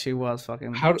out she was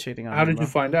fucking How cheating on how me, did you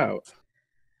bro. find out?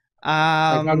 Like,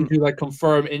 how did Um you like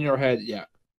confirm in your head? Yeah.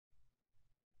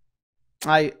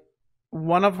 I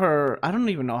one of her I don't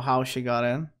even know how she got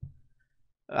in.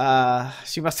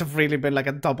 She must have really been like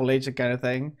a double agent kind of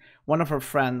thing. One of her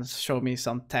friends showed me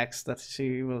some text that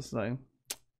she was like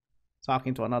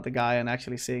talking to another guy and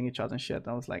actually seeing each other and shit.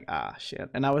 I was like, ah, shit.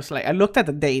 And I was like, I looked at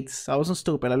the dates. I wasn't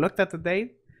stupid. I looked at the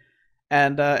date,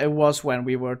 and it was when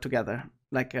we were together,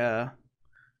 like a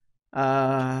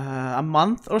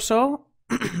month or so,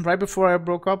 right before I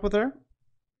broke up with her.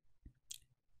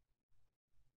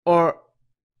 Or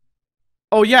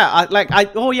oh yeah,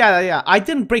 oh yeah, I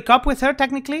didn't break up with her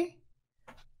technically.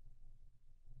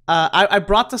 I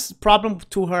brought this problem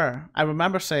to her. I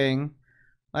remember saying,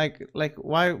 like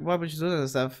why would you do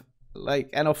this stuff? Like,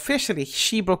 and officially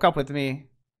she broke up with me.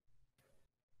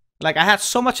 Like I had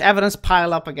so much evidence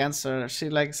pile up against her.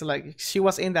 Like she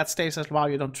was in that stage as wow,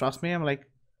 you don't trust me. I'm like,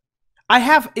 I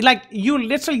have like you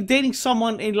literally dating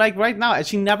someone in like right now, and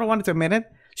she never wanted to admit it.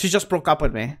 She just broke up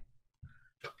with me.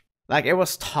 Like it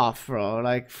was tough, bro.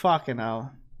 Like fucking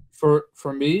hell.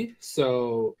 For me,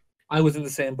 so I was in the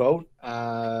same boat.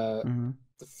 Mm-hmm.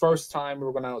 The first time we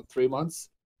were going out 3 months,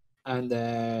 and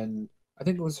then I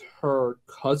think it was her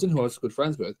cousin who I was good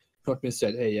friends with came up to me and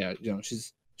said, "Hey, yeah,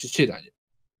 she's cheated on you."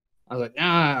 I was like,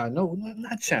 "Nah, no,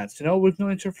 not a chance. We've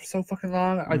known each other for so fucking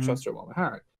long. I Mm-hmm. trust her with my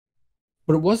heart."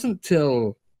 But it wasn't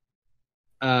till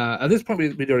at this point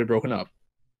we'd already broken up.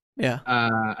 Yeah.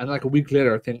 And like a week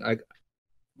later, I think like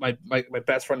my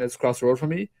best friend that's across the road from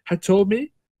me had told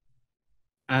me,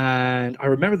 and I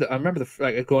remember that. I remember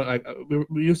like going like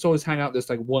we used to always hang out this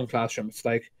like one classroom. It's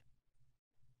like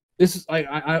this is like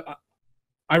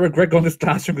I regret going to this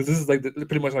classroom because this is like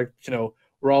pretty much like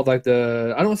we're all like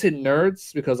I don't want to say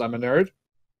nerds because I'm a nerd,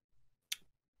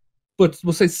 but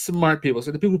we'll say smart people.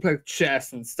 So the people who play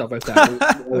chess and stuff like that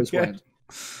we always Okay. went.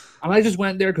 And I just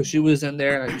went there because she was in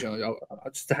there, and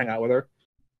just to hang out with her.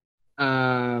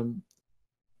 And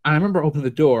I remember opening the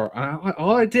door, and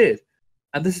all I did,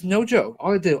 and this is no joke,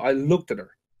 all I did, I looked at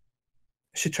her.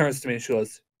 She turns to me and she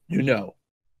goes, I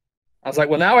was like,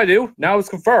 well, now I do. Now it's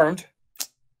confirmed.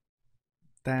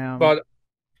 Damn. But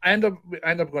I end up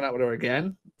going out with her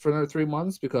again for another 3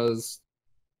 months because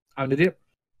I'm an idiot.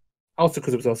 Also,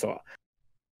 because it was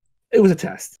a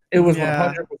test. It was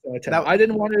 100% a test. That- I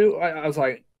didn't want to. I was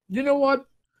like, you know what?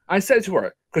 I said to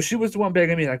her because she was the one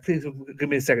begging me, like, please give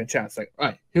me a second chance. Like, all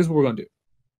right, here's what we're gonna do.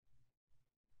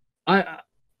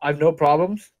 I've no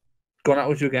problems going out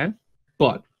with you again,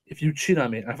 but if you cheat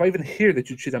on me, and if I even hear that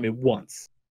you cheat on me once,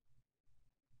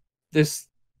 this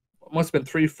must have been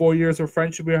 3-4 years of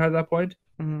friendship we had at that point.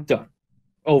 Mm-hmm. Done,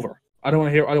 over. I don't want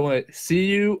to hear. I don't want to see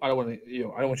you. I don't want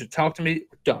to. I don't want you to talk to me.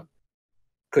 We're done.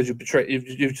 Because you betrayed.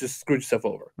 You've just screwed yourself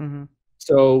over. Mm-hmm.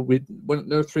 So we went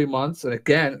there 3 months, and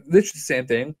again, literally the same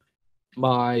thing.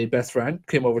 My best friend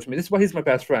came over to me. This is why he's my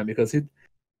best friend, because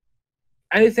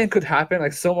anything could happen.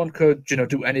 Like someone could,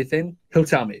 do anything. He'll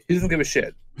tell me. He doesn't give a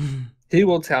shit. He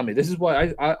will tell me. This is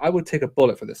why I would take a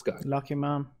bullet for this guy. Lucky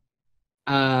man.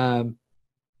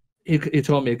 He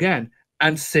told me again,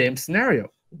 and same scenario.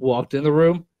 Walked in the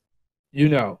room,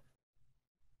 and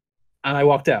I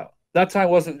walked out. That time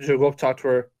wasn't to go up, talk to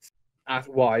her, ask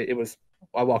why. It was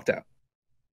I walked out.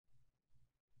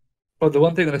 But the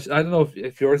one thing that I don't know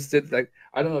if yours did, like,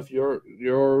 I don't know if your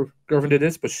girlfriend did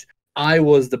this, but I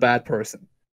was the bad person.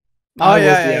 Oh I was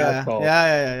yeah, the yeah, asshole.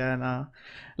 yeah. No,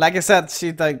 like I said,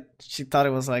 she thought it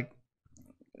was like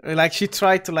she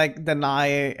tried to like deny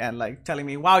it and like telling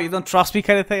me, "Wow, you don't trust me,"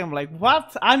 kind of thing. I'm like,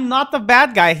 "What? I'm not the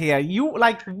bad guy here. You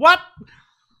like what?"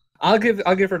 I'll give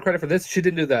her credit for this. She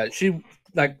didn't do that.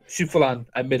 She full on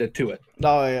admitted to it.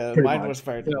 Oh yeah, Pretty mine much. was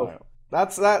very You know, denial.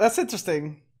 That's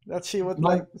interesting that she would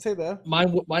like say that.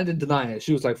 Mine didn't deny it.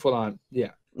 She was like full on,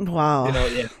 yeah. Wow.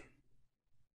 Yeah.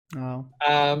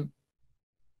 Oh.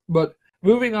 But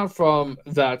moving on from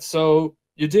that, so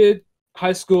you did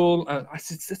high school, and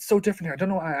it's so different here. I don't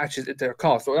know what actually they're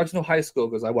called. So I just know high school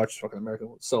because I watched fucking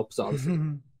American soaps, obviously.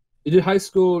 You did high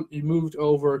school, you moved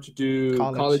over to do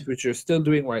college, which you're still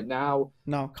doing right now.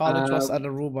 No, college was at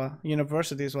Aruba.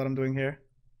 University is what I'm doing here.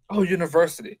 Oh,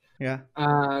 university. Yeah.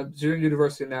 So you're in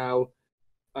university now.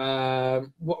 A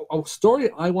story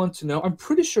I want to know. I'm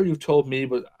pretty sure you've told me,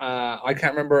 but I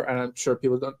can't remember, and I'm sure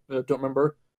people don't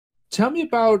remember. Tell me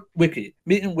about Wiki,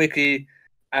 meeting Wiki,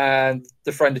 and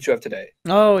the friend that you have today.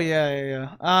 Oh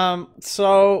yeah.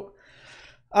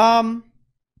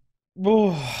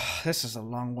 This is a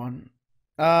long one.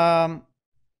 A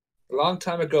long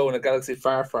time ago in a galaxy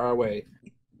far, far away.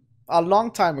 A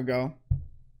long time ago,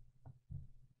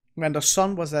 when the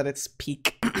sun was at its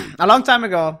peak. A long time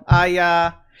ago,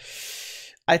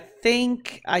 I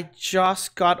think I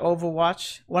just got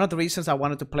Overwatch. One of the reasons I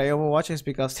wanted to play Overwatch is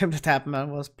because TimTheTatman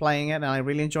was playing it, and I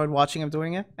really enjoyed watching him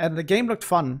doing it. And the game looked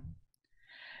fun.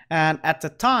 And at the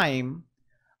time,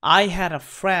 I had a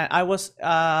friend. I was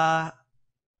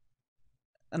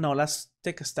no, let's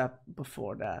take a step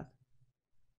before that.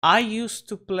 I used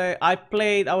to play. I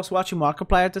was watching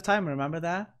Markiplier at the time. Remember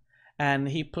that? And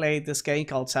he played this game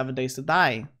called 7 Days to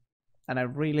Die. And I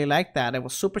really liked that. It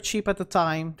was super cheap at the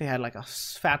time. They had like a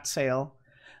fat sale.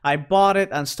 I bought it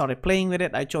and started playing with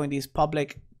it. I joined these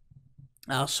public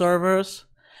servers.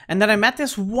 And then I met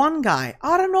this one guy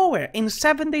out of nowhere in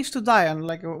 7 Days to Die on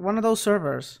like one of those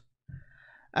servers.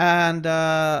 And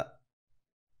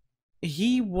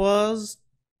he was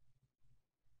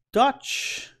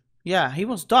Dutch. Yeah, he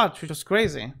was Dutch, which was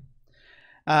crazy.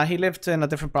 He lived in a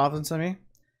different province than me.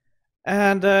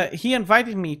 And he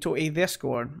invited me to a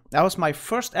Discord. That was my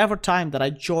first ever time that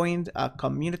I joined a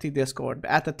community Discord.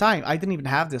 At the time, I didn't even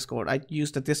have Discord. I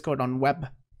used the Discord on web.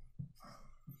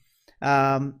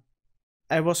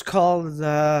 It was called,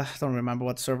 I don't remember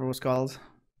what server was called.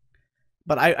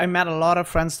 But I met a lot of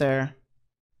friends there.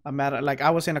 I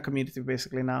was in a community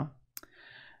basically now.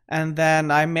 And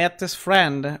then I met this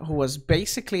friend who was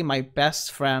basically my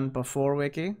best friend before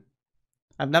Wiki.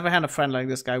 I've never had a friend like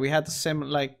this guy. We had the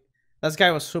same, this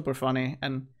guy was super funny,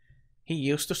 and he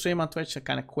used to stream on Twitch. I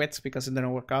kind of quit because it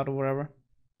didn't work out or whatever.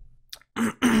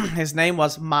 His name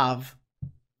was Mav.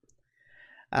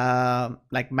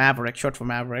 Like Maverick, short for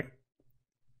Maverick.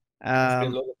 Top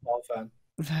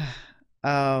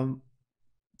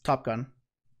Gun.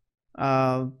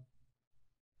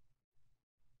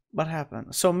 What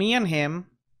happened? So me and him,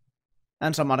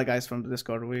 and some other guys from the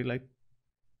Discord, me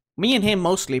and him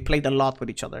mostly played a lot with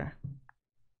each other.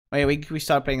 We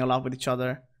started playing a lot with each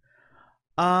other.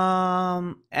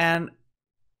 And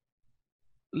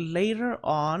later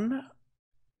on,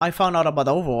 I found out about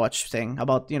the Overwatch thing,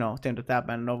 about,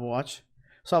 TimTheTatman and Overwatch.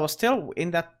 So I was still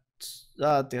in that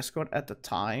Discord at the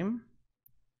time.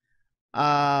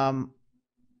 I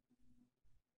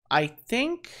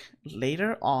think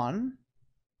later on,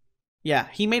 yeah,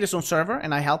 he made his own server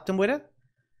and I helped him with it.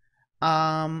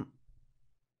 And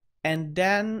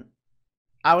then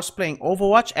I was playing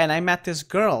Overwatch and I met this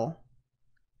girl.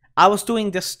 I was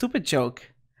doing this stupid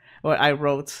joke where I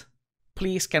wrote,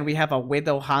 "Please, can we have a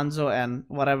Widow, Hanzo, and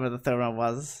whatever the third one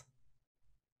was?"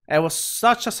 It was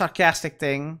such a sarcastic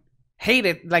thing.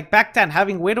 Hated, back then,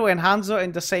 having Widow and Hanzo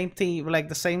in the same team,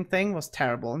 the same thing, was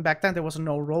terrible. And back then there was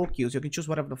no role queues. You could choose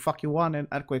whatever the fuck you want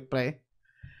at Quick Play.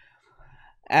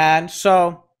 And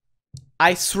so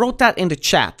I wrote that in the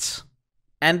chat.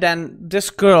 And then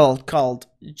this girl called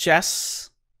Jess,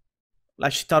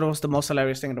 she thought it was the most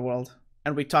hilarious thing in the world.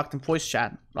 And we talked in voice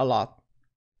chat a lot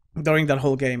during that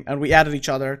whole game. And we added each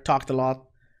other, talked a lot.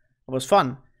 It was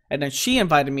fun. And then she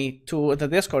invited me to the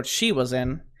Discord she was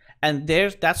in. And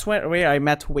that's where I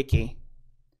met Wiki.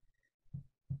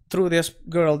 Through this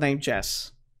girl named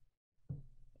Jess.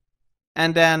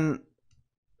 And then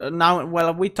now,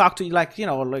 well, we talked to,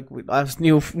 as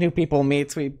new people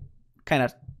meet, we kind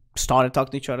of started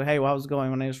talking to each other. Hey, how's it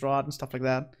going? My name's Rod and stuff like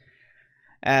that.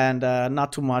 And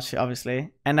not too much,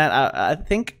 obviously. And then I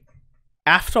think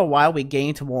after a while we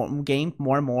gained more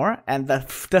and more. And the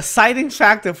deciding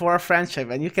factor for our friendship,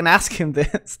 and you can ask him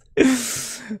this,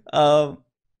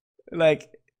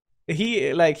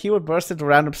 he would burst into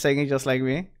random singing just like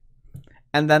me.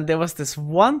 And then there was this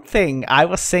one thing I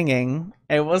was singing.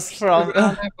 It was from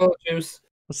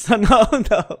so no.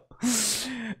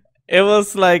 It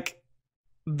was like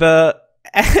the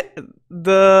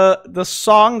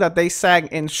song that they sang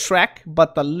in Shrek,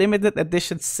 but the limited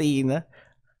edition scene,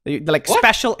 what?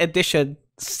 Special edition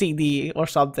CD or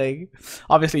something.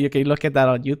 Obviously, you can look at that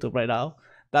on YouTube right now.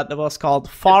 That was called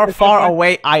 "Far, Far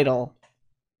Away Idol."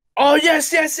 Oh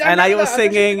yes. And I was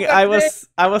singing. I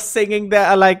was singing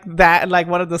that,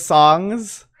 one of the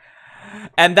songs,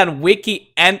 And then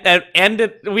Wiki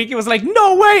ended. Wiki was like,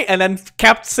 "No way!" and then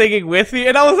kept singing with me,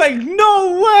 and I was like,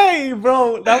 "No way,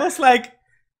 bro!" That was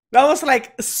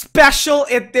like a special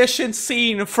edition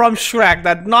scene from Shrek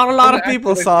that not a lot of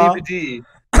people saw. DVD.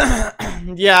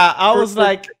 Yeah, I was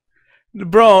like,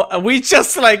 bro, we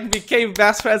just like became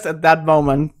best friends at that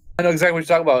moment. I know exactly what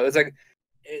you're talking about. It's like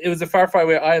it was a Far Far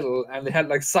Away Idol, and they had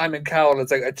like Simon Cowell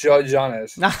as like a judge on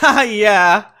it.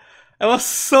 Yeah, it was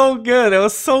so good. It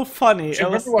was so funny. Do you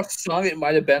remember what song it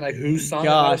might have been? Like whose song it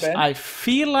might Gosh, have been? I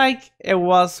feel like it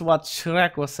was what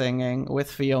Shrek was singing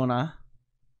with Fiona.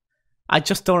 I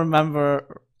just don't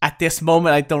remember at this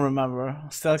moment. I don't remember.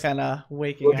 I'm still kind of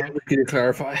waking We'll up. get Wiki to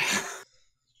clarify.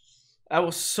 That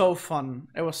was so fun.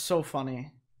 It was so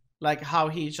funny, like how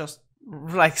he just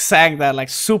like sang that like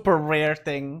super rare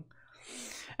thing.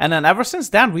 And then ever since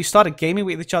then, we started gaming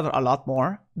with each other a lot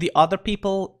more. The other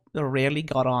people rarely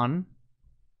got on.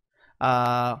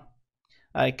 One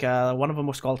of them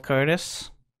was called Curtis.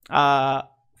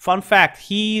 Fun fact: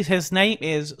 his name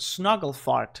is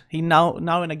Snugglefart. He now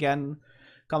and again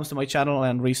comes to my channel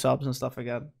and resubs and stuff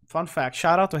again. Fun fact: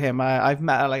 shout out to him. I've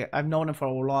known him for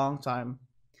a long time,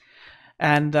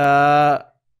 and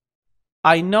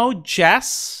I know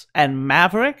Jess and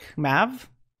Mav.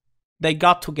 They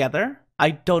got together. I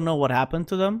don't know what happened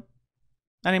to them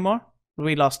anymore.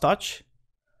 We lost touch.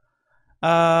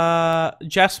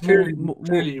 Jess Clearly moved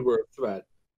you were a threat.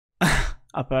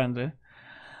 apparently.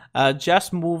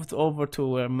 Jess moved over to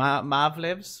where Mav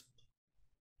lives.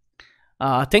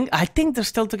 I think they're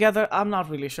still together. I'm not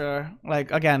really sure.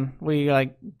 Like again, we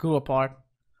like grew apart,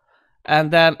 and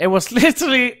then it was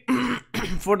literally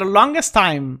for the longest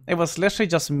time. It was literally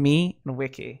just me and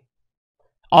Wiki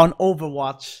on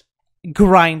Overwatch,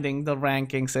 grinding the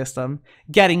ranking system,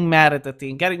 getting mad at the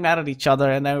team, getting mad at each other,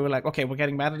 and then we were like, okay, we're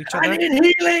getting mad at each other. I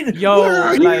need healing. Yo,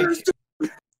 like,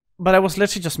 but it was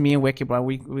literally just me and Wiki, bro.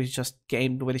 We just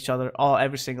gamed with each other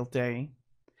every single day,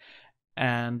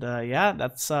 and yeah,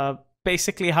 that's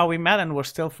basically how we met, and we're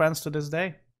still friends to this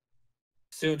day.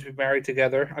 Soon to be married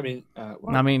together. I mean,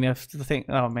 I mean, if the thing,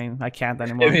 oh, I mean, I can't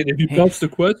anymore. I mean, if that's the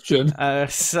question. I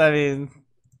mean,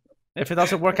 if it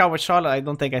doesn't work out with Charlotte, I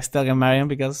don't think I still can marry him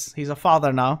because he's a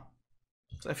father now.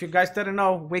 So if you guys didn't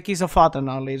know, Wiki's a father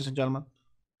now, ladies and gentlemen.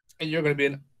 And you're going to be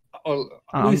an.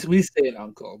 We say an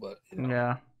uncle, but you know.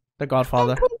 Yeah, the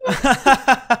Godfather.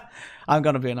 I'm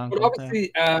gonna be an uncle. But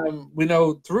obviously, we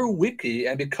know through Wiki,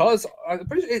 and because I'm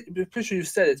pretty sure you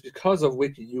said it's because of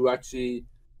Wiki you actually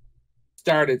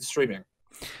started streaming.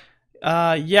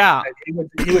 Yeah. Like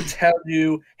he would tell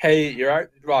you, "Hey, you're out,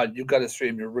 Rod. You got to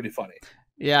stream. You're really funny."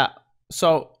 Yeah.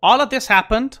 So all of this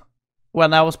happened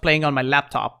when I was playing on my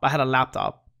laptop. I had a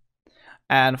laptop,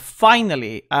 and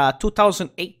finally,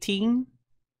 2018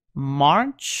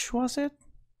 March was it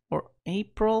or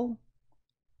April?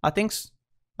 I think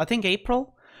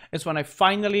April is when I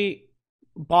finally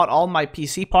bought all my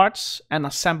PC parts and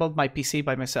assembled my PC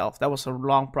by myself. That was a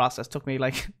long process. Took me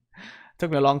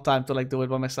a long time to like do it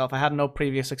by myself. I had no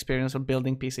previous experience of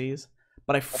building PCs,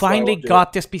 but I finally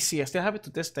got this PC. I still have it to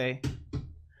this day.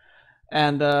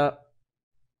 And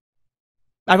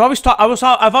I've always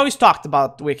talked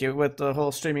about Wiki with the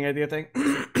whole streaming idea thing.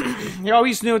 He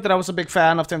always knew that I was a big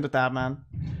fan of Tim the Tatman,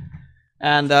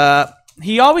 and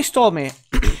he always told me,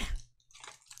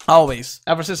 always,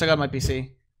 ever since I got my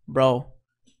PC, bro,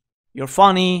 you're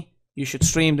funny. You should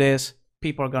stream this.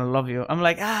 People are gonna love you. I'm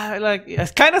like, like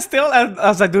it's kind of still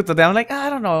as I do to them. I'm like, I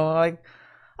don't know, like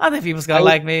other people's gonna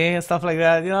like me and stuff like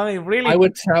that. You know what I mean? Really, I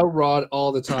would tell Rod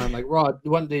all the time, like, Rod,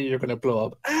 one day you're gonna blow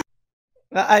up.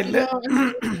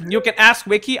 You can ask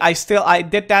Wiki. I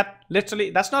did that literally.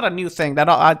 That's not a new thing.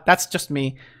 That's just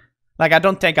me. Like I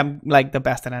don't think I'm like the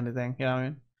best at anything. You know what I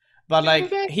mean? But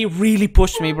like he really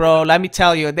pushed me, bro. Let me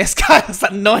tell you, this guy was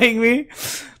annoying me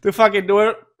to fucking do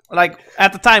it. Like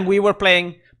at the time we were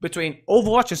playing between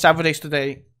Overwatch and 7 Days to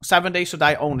Die, 7 Days to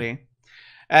Die only,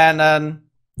 and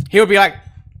he would be like,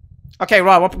 "Okay,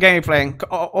 Rob, what game are you playing?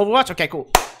 Overwatch? Okay,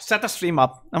 cool. Set the stream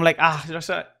up." I'm like,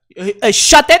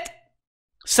 shut it.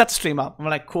 Set the stream up. I'm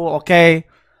like, cool, okay,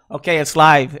 it's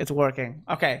live, it's working.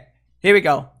 Okay, here we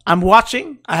go. I'm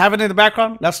watching. I have it in the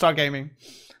background. Let's start gaming.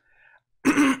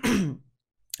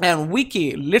 And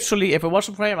Wiki, literally, if it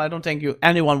wasn't for him, I don't think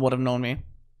anyone would have known me,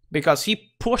 because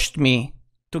he pushed me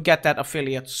to get that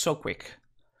affiliate so quick.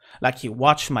 Like he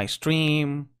watched my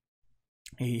stream.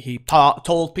 He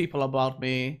told people about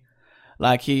me.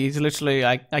 Like he's literally,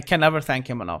 I can never thank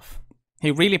him enough.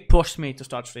 He really pushed me to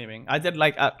start streaming. I did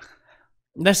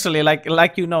necessarily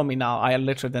like you know me now. I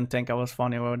literally didn't think I was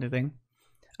funny or anything.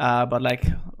 But like,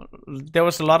 there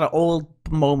was a lot of old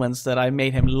moments that I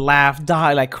made him laugh,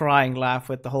 die, like crying laugh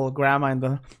with the whole grandma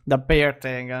and the bear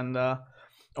thing and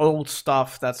old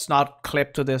stuff that's not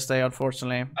clipped to this day,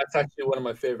 unfortunately. That's actually one of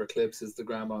my favorite clips. Is the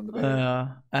grandma on the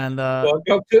bear. And Walk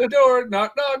up to the door,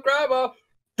 knock, knock, grandma.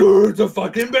 Dude, it's a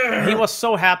fucking bear. he was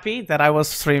so happy that I was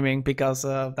streaming because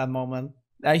of that moment.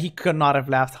 He could not have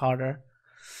laughed harder.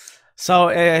 So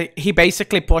he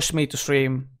basically pushed me to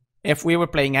stream. If we were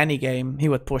playing any game, he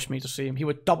would push me to stream. He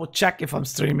would double check if I'm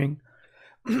streaming.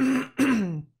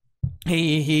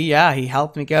 he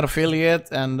helped me get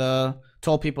affiliate and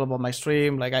told people about my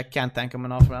stream. Like, I can't thank him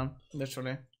enough, man.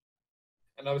 Literally.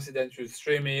 And obviously then through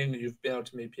streaming, you've been able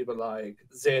to meet people like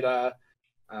Zeta,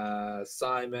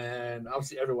 Simon,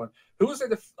 obviously everyone. Who was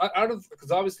like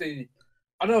because obviously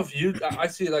I don't know if you I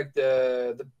see like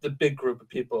the big group of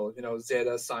people, you know,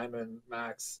 Zeta, Simon,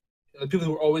 Max, the people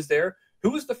who were always there. Who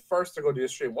was the first to go to your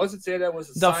stream? Was it Zeta? Was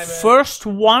it the Simon? first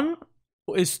one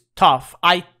is tough.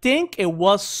 I think it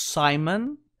was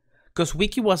Simon, because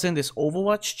Wiki was in this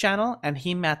Overwatch channel and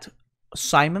he met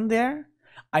Simon there.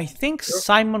 I think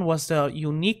Simon was the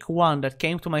unique one that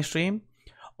came to my stream.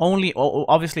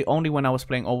 Obviously only when I was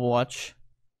playing Overwatch.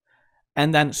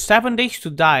 And then 7 Days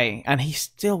to Die, and he's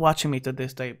still watching me to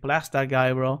this day. Bless that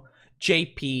guy, bro.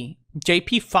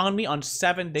 JP found me on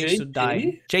 7 Days to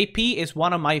Die. JP is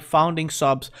one of my founding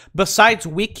subs. Besides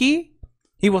Wiki,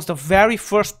 he was the very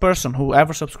first person who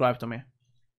ever subscribed to me.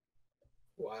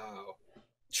 Wow.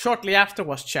 Shortly after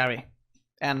was Cherry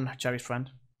and Cherry's friend.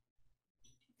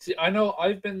 See, I know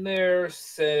I've been there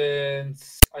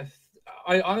since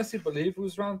I honestly believe it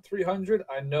was around 300.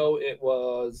 I know it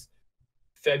was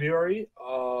February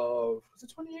of, was it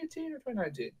 2018 or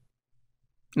 2019?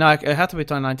 No, it had to be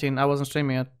 2019. I wasn't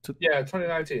streaming it. Yeah,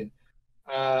 2019.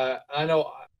 I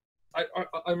know.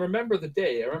 I remember the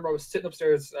day. I remember I was sitting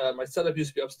upstairs. My setup used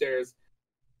to be upstairs.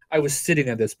 I was sitting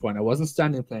at this point. I wasn't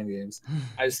standing playing games.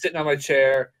 I was sitting on my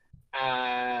chair,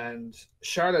 and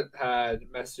Charlotte had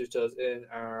messaged us in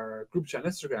our group chat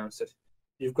on Instagram and said,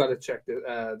 "You've got to check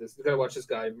this. You've got to watch this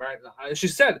guy, Martin." She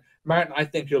said, "Martin, I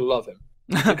think you'll love him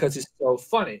because he's so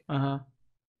funny."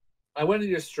 I went to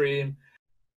your stream.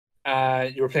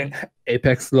 You were playing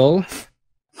Apex LOL.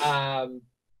 And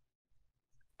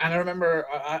I remember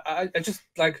I just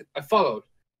like I followed.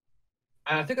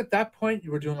 And I think at that point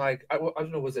you were doing like I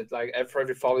don't know, was it like for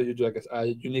every follow you do like a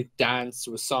unique dance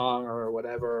to a song or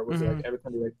whatever, or was it like every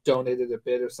time you like donated a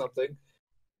bit or something?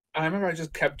 And I remember I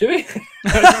just kept doing it.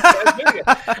 And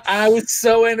I was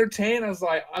so entertained. I was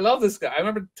like, I love this guy. I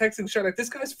remember texting Charlotte like, this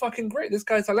guy's fucking great. This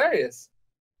guy's hilarious.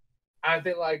 I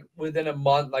think like within a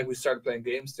month, like we started playing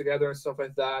games together and stuff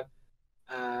like that.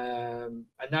 And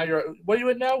now you're, what are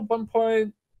you at now?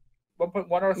 1.1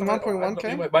 or something?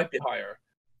 1.1K? You might be higher.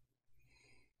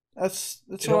 That's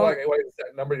you know, like, what is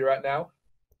that number you're at now?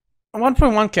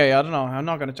 1.1K. I don't know. I'm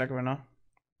not gonna check it right now.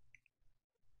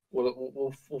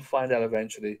 We'll find out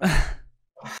eventually. That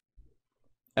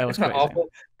was crazy. Awful.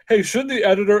 Hey, shouldn't the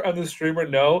editor and the streamer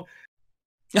know?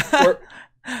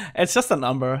 It's just a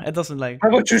number. It doesn't like. How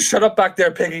about you shut up back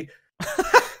there, Piggy?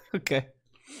 Okay.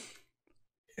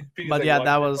 Piggy's But like, yeah, what?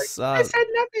 that was. I said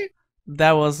nothing.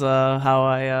 That was how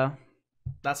I.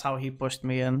 That's how he pushed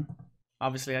me in.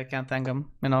 Obviously, I can't thank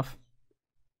him enough.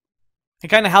 He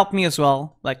kind of helped me as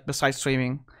well. Like besides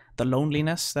streaming, the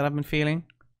loneliness that I've been feeling,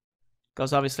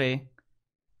 because obviously,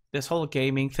 this whole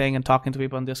gaming thing and talking to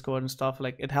people on Discord and stuff,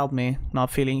 like it helped me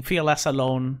not feel less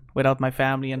alone without my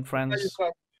family and friends.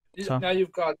 Now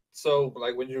you've got so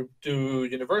like when you do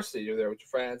university, you're there with your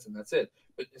friends and that's it.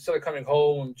 But instead of coming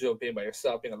home, being by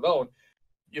yourself, being alone,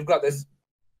 you've got this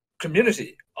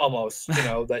community almost,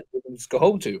 that you can just go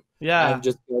home to. Yeah. And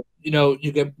just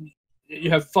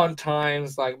you have fun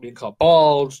times like being called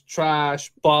bald,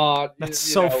 trash, bot. That's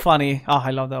so funny. Oh, I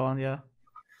love that one. Yeah.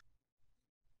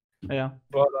 Yeah.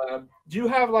 But do you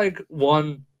have like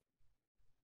one?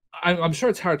 I'm sure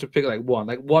it's hard to pick like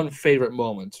one favorite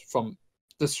moment from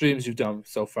the streams you've done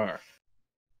so far.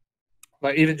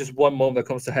 Like even just one moment that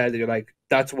comes to head that you're like,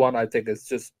 that's one I think is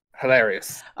just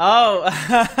hilarious. Oh,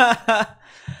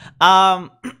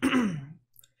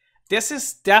 this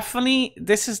is definitely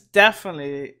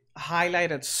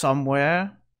highlighted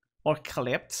somewhere or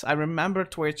clipped. I remember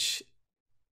Twitch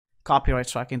copyright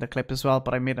striking the clip as well,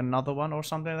 but I made another one or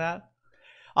something like that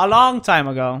a long time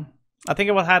ago. I think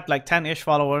it had like 10-ish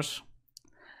followers.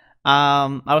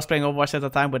 I was playing Overwatch at the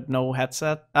time with no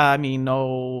headset.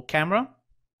 No camera.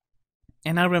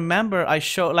 And I remember I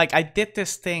did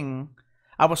this thing.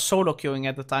 I was solo queuing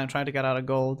at the time, trying to get out of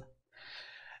gold.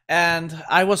 and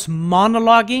I was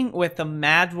monologuing with the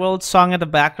Mad World song in the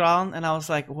background, and I was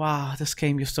like, wow, this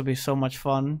game used to be so much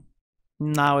fun.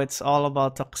 Now it's all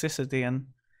about toxicity, and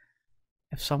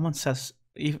if someone says,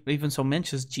 even so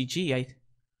mentions GG,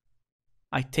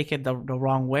 I take it the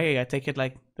wrong way. I take it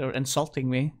like they're insulting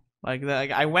me. Like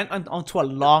I went onto a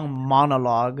long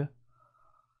monologue.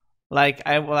 Like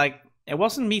it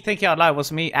wasn't me thinking out loud. It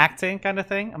was me acting, kind of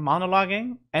thing,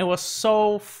 monologuing. And it was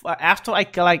so after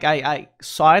I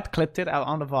saw it, clipped it out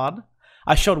on the VOD.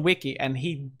 I showed Wiki, and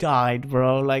he died,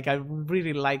 bro. Like I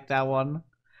really liked that one.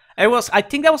 I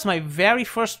think that was my very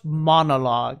first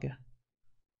monologue,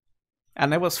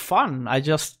 and it was fun. I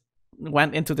just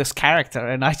went into this character,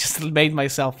 and I just made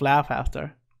myself laugh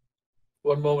after.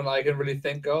 One moment I can really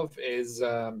think of is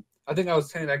I think I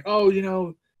was saying like, oh, you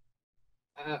know,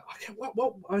 I can't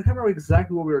remember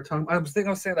exactly what we were talking. I was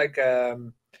saying like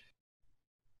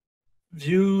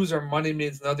views or money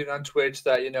means nothing on Twitch.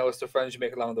 That, you know, it's the friends you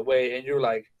make along the way, and you're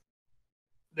like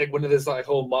when it is like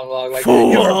whole monologue, like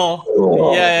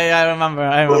fool. Yeah, I remember.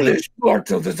 Foolish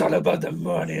mortals, it's all about the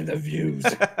money and the views.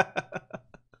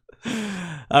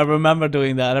 I remember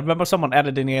doing that. I remember someone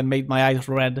editing it and made my eyes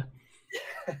red.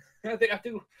 I think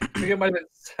it might have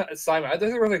been Simon. I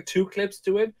think there were like 2 clips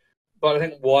to it, but I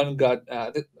think one got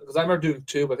because I remember doing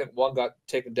 2, but I think one got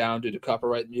taken down due to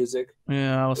copyright music.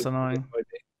 Yeah, that was annoying.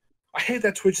 I hate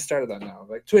that Twitch started that now.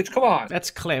 Like, Twitch, come on.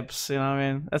 That's clips, you know what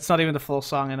I mean? That's not even the full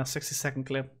song in a 60-second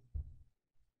clip.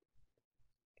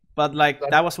 But like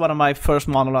that was one of my first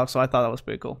monologues, so I thought that was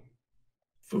pretty cool.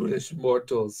 Foolish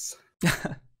mortals.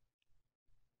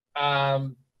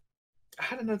 I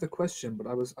had another question, but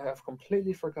I have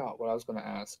completely forgot what I was going to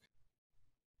ask.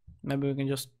 Maybe we can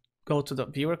just go to the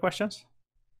viewer questions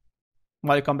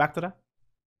while you come back to that.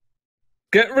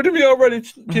 Get rid of me already,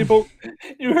 people.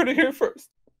 You heard it here first.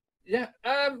 Yeah.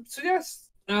 So yes,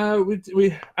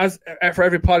 we as for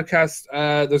every podcast,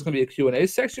 there's going to be a Q&A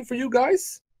section for you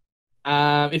guys.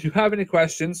 If you have any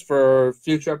questions for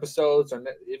future episodes or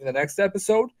even the next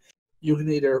episode, you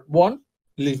can either 1,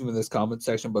 leave them in this comment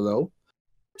section below.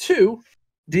 2,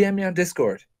 DM me on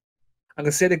Discord. I'm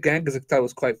gonna say it again because I thought it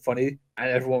was quite funny, and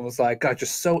everyone was like, "God, you're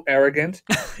so arrogant."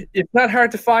 It's not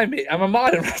hard to find me. I'm a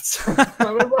mod in Rod server.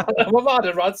 I'm a mod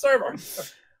in Rod server.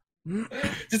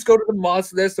 Just go to the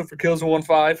mods list for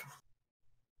Kills115.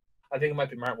 I think it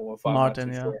might be Martin 115.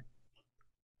 Martin, yeah. Sure.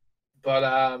 But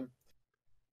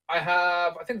I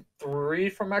have, I think, 3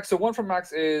 from Max. So 1 from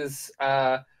Max is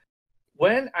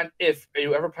when and if are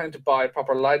you ever planning to buy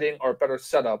proper lighting or better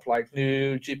setup, like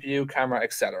new GPU, camera,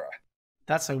 etc.?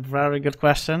 That's a very good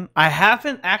question. I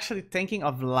haven't actually thinking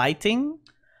of lighting,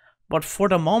 but for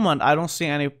the moment, I don't see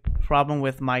any problem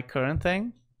with my current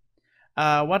thing.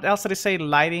 What else did I say?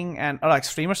 Lighting and like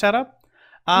streamer setup.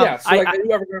 Yeah, so like, are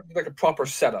you ever going to do like a proper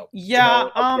setup? Yeah, you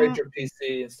know, upgrade your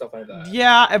PC and stuff like that.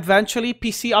 Yeah, eventually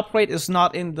PC upgrade is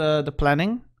not in the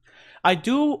planning. I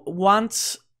do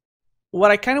want what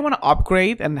I kind of want to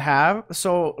upgrade and have.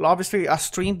 So obviously a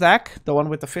Stream Deck, the one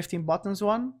with the 15 buttons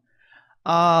one.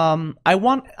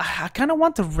 I kind of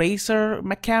want the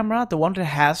Razer camera, the one that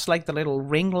has like the little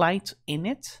ring light in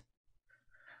it.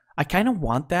 I kind of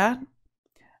want that.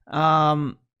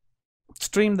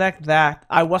 Stream Deck that.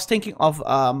 I was thinking of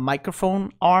a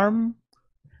microphone arm,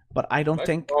 but I don't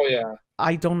think. Oh yeah.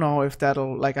 I don't know if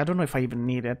that'll like. I don't know if I even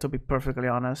need it, to be perfectly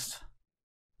honest.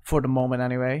 For the moment,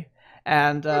 anyway.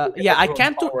 And yeah, I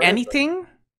can't do anything.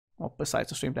 Well, besides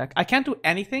the Stream Deck, I can't do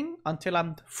anything until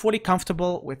I'm fully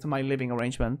comfortable with my living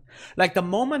arrangement. Like the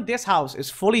moment this house is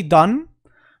fully done,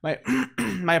 my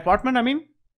my apartment, I mean,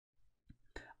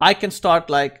 I can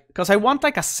start like, because I want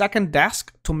like a second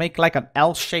desk to make like an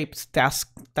L-shaped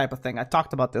desk type of thing. I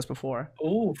talked about this before.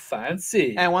 Oh,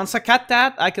 fancy. And once I cut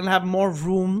that, I can have more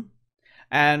room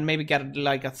and maybe get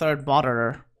like a third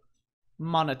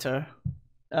monitor.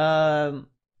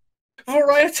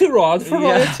 Variety, Rod,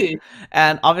 variety. Yeah.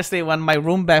 And obviously when my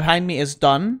room behind me is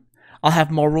done, I'll have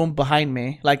more room behind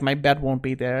me. Like my bed won't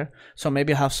be there. So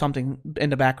maybe I'll have something in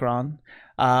the background.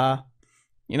 You know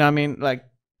what I mean? Like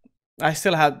I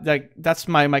still have like, that's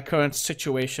my current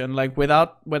situation. Like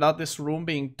without this room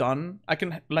being done, I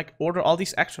can like order all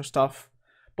these extra stuff.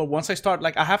 But once I start,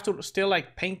 like I have to still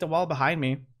like paint the wall behind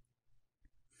me.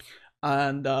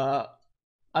 And I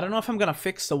don't know if I'm gonna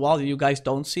fix the wall that you guys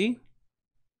don't see.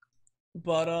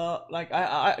 But like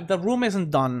the room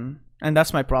isn't done, and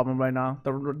that's my problem right now.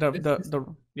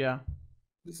 Yeah.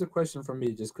 This is a question for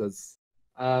me, just because.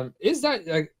 Is that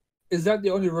the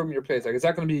only room in your place? Like, is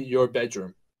that going to be your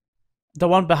bedroom? The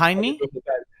one behind me?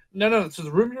 No. So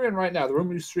the room you're in right now, the room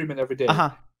you stream in every day. Uh-huh.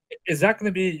 Is that going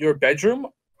to be your bedroom,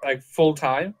 like full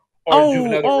time, or do you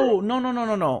have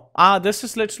another room? No. This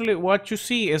is literally what you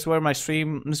see is where my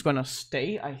stream is gonna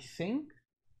stay, I think.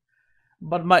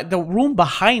 But the room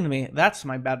behind me, that's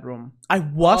my bedroom. I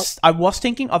was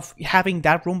thinking of having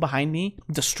that room behind me,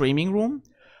 the streaming room,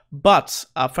 but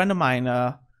a friend of mine,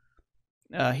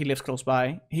 he lives close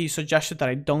by. He suggested that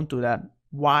I don't do that.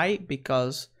 Why?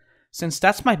 Because since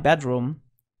that's my bedroom,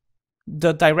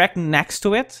 the direct next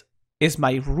to it is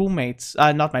my roommate's,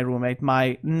 not my roommate,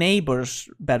 my neighbor's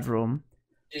bedroom.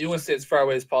 You want to stay as far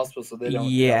away as possible so they don't.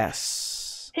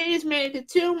 Yes. He's made it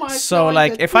too much. So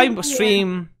like, if I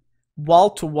stream wall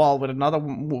to wall with another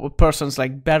person's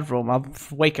like bedroom, I'll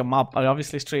wake him up. I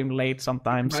obviously stream late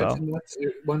sometimes. So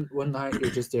one night you're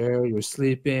just there, you're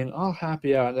sleeping, all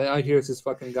happy out, and then I hear this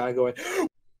fucking guy going,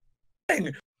 "Well,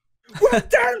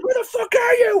 Darren, where the fuck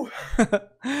are you?"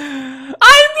 I'm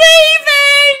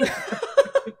leaving.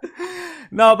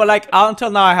 No, but like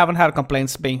until now, I haven't had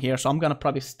complaints being here, so I'm gonna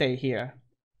probably stay here.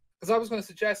 Because I was gonna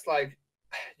suggest, like,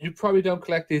 you probably don't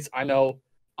collect these. I know,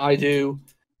 I do.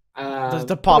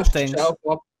 The pop things.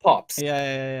 Pops.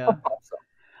 Yeah.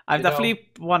 I've definitely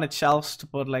wanted shelves to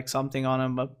put like something on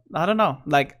them, but I don't know.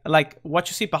 Like what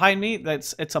you see behind me,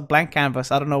 it's a blank canvas.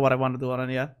 I don't know what I want to do on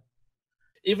it yet.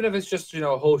 Even if it's just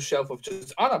a whole shelf of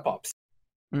just Anna pops.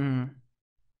 But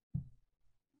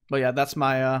yeah, that's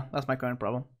my current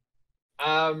problem.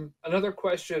 Another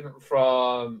question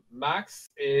from Max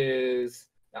is,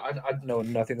 I know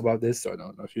nothing about this, so I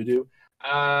don't know if you do.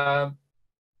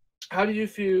 How do you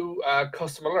view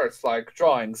custom alerts like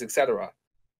drawings, etc.?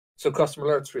 So custom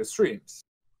alerts for your streams.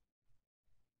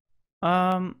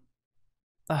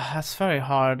 That's very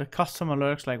hard. Custom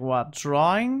alerts like what?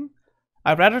 Drawing?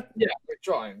 I'd rather like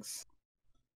drawings.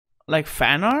 Like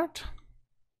fan art?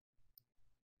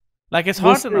 Like it's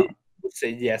hard to know. We'll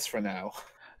say yes for now.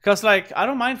 Because like I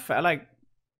don't mind like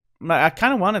I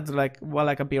kind of wanted to like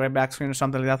a Be Right Back screen or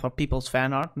something like that for people's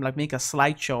fan art. Like make a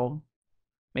slideshow,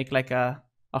 make like a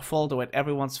folder with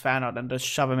everyone's fan art and just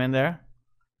shove them in there,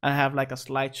 and have like a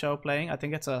slideshow playing. I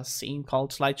think it's a scene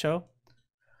called slideshow.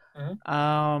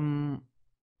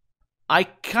 I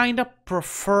kind of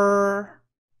prefer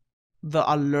the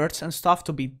alerts and stuff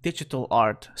to be digital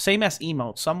art, same as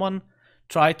emotes. Someone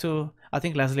tried to, I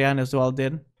think Leslie Ann as well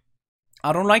did.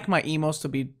 I don't like my emotes to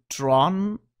be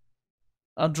drawn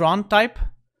type,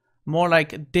 more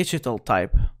like digital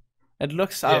type. It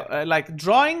looks like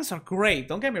drawings are great,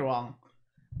 don't get me wrong,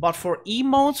 but for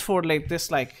emotes, for like this,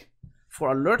 like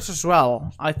for alerts as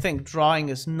well, I think drawing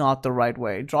is not the right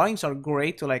way. Drawings are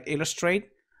great to like illustrate,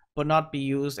 but not be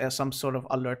used as some sort of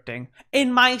alerting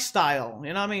in my style.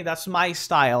 You know what I mean? That's my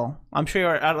style. I'm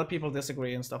sure other people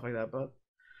disagree and stuff like that, but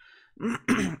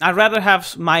I'd rather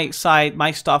have my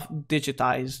stuff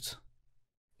digitized.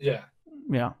 Yeah.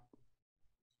 Now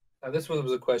this one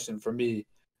was a question for me,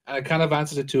 and I kind of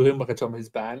answered it to him, like I told him he's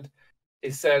banned. He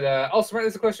said, "Also,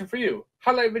 there's a question for you.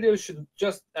 Highlight videos should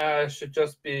just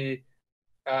be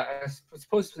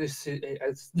supposed to be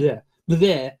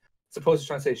supposed to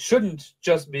try and say shouldn't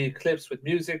just be clips with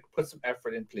music. Put some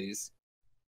effort in, please."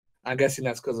 I'm guessing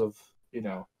that's because of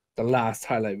the last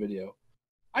highlight video.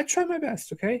 I try my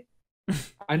best, okay?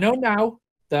 I know now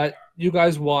that you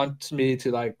guys want me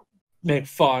to like make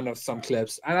fun of some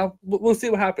clips, and we'll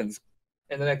see what happens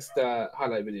in the next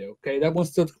highlight video. Okay, that one's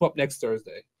still to come up next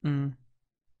Thursday.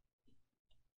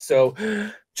 So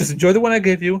just enjoy the one I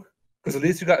gave you, because at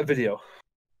least you got a video.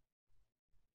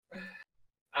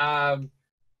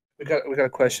 We got a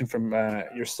question from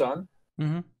your son,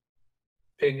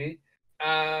 Piggy.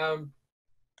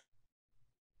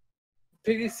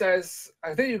 Piggy says,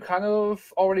 I think you kind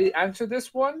of already answered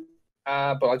this one,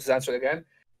 but I'll just answer it again.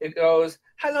 It goes,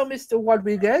 "Hello, Mr.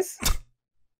 Rodriguez.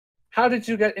 How did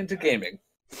you get into gaming?"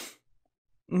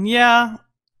 Yeah,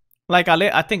 like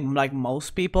I think like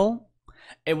most people,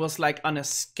 it was like an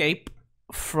escape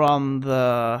from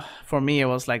for me, it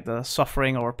was like the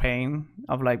suffering or pain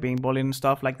of like being bullied and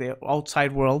stuff, like the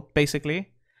outside world, basically.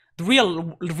 The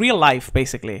real life,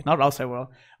 basically. Not outside world.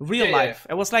 Real life.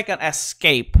 Yeah. It was like an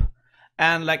escape.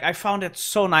 And like I found it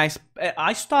so nice.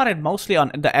 I started mostly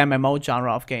on the MMO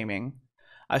genre of gaming.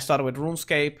 I started with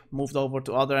RuneScape, moved over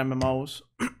to other MMOs.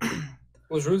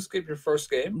 Was RuneScape your first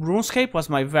game? RuneScape was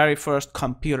my very first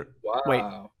computer. Wow. Wait.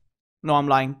 No, I'm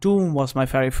lying. Doom was my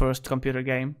very first computer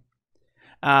game.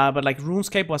 But like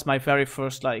RuneScape was my very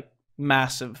first like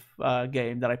massive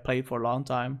game that I played for a long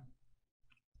time.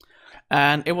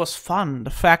 And it was fun.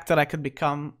 The fact that I could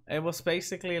it was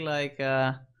basically like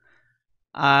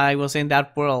I was in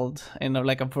that world, in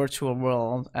like a virtual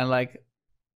world, and like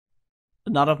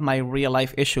none of my real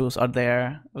life issues are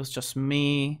there. It was just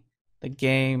me, the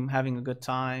game, having a good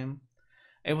time.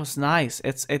 It was nice.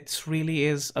 It's really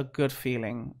is a good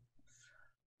feeling.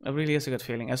 It really is a good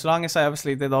feeling. As long as I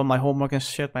obviously did all my homework and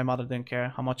shit, my mother didn't care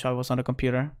how much I was on the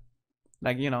computer.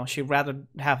 Like, you know, she'd rather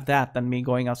have that than me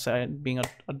going outside being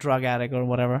a drug addict or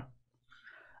whatever.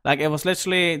 Like, it was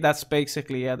literally, that's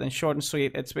basically it. In short and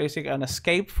sweet, it's basically an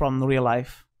escape from real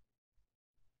life.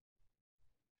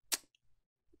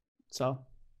 So,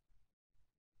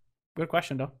 good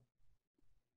question though.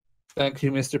 Thank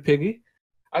you, Mr. Piggy.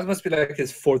 That must be like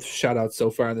his 4th shout out so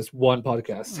far in this one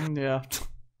podcast. Yeah.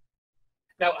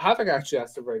 Now, Havoc actually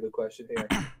asked a very good question here.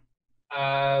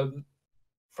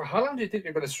 For how long do you think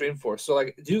you're going to stream for? So,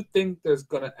 like, do you think there's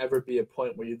going to ever be a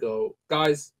point where you go,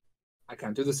 guys, I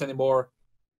can't do this anymore.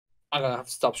 I'm going to have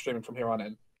to stop streaming from here on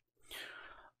in?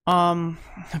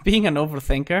 Being an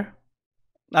overthinker,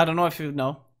 I don't know if you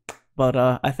know, but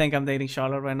I think I'm dating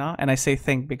Charlotte right now, and I say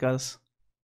think because,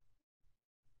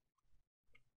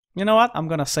 you know what? I'm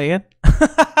gonna say it.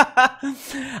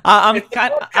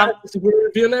 We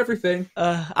reveal everything.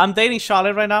 I'm dating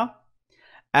Charlotte right now,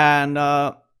 and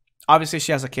obviously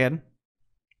she has a kid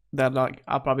that like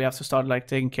I'll probably have to start like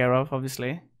taking care of.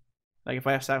 Obviously, like if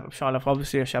I have Charlotte,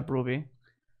 obviously I should have Ruby.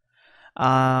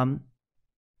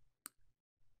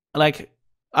 Like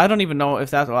I don't even know if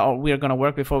that's how we're gonna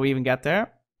work before we even get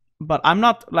there. But I'm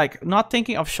not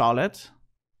thinking of Charlotte.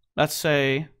 Let's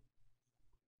say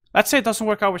it doesn't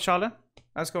work out with Charlotte.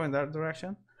 Let's go in that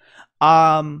direction.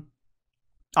 I'm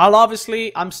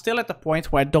still at the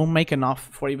point where I don't make enough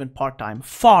for even part-time,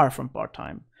 far from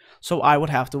part-time. So I would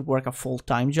have to work a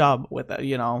full-time job with,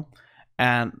 you know,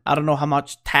 and I don't know how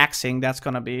much taxing that's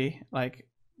going to be. Like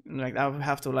I would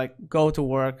have to like go to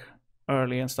work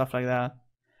early and stuff like that.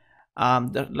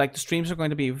 The streams are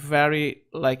going to be very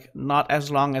like not as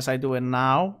long as I do it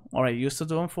now or I used to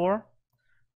do them for.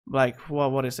 Like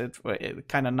what is it?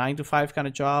 Kind of 9 to 5 kind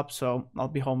of job. So I'll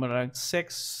be home at like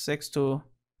 6 to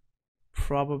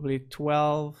probably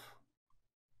 12.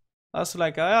 That's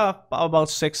like about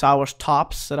 6 hours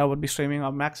tops that I would be streaming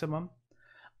on maximum.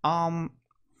 I'm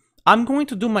going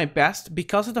to do my best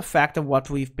because of the fact of what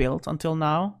we've built until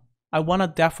now. I want to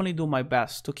definitely do my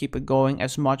best to keep it going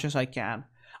as much as I can.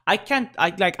 I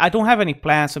don't have any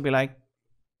plans to be like,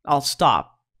 I'll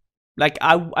stop. Like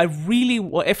I really,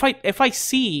 if I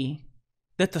see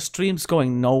that the stream's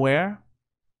going nowhere,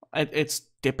 it's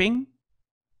dipping.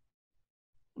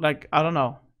 Like I don't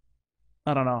know.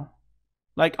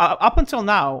 Like up until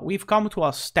now, we've come to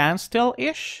a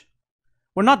standstill-ish.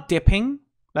 We're not dipping.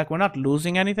 Like we're not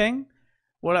losing anything.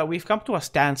 We've come to a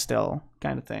standstill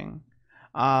kind of thing.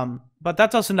 But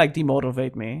that doesn't like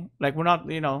demotivate me. Like we're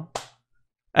not, you know,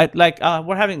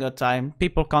 we're having a good time.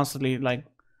 People constantly like.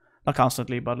 Not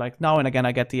constantly, but like now and again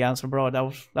I get the answer, bro. That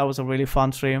was a really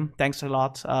fun stream. Thanks a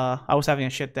lot. I was having a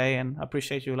shit day and I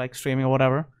appreciate you like streaming or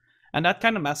whatever. And that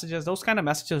kind of messages, those kind of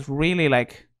messages really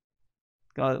like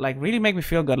really make me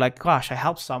feel good. Like, gosh, I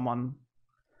helped someone.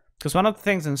 Because one of the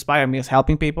things that inspire me is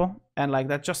helping people. And like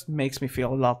that just makes me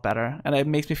feel a lot better. And it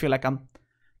makes me feel like I'm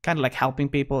kind of like helping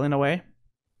people in a way.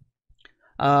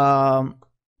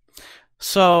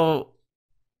 So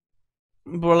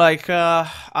we're like,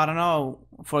 I don't know.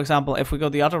 For example, if we go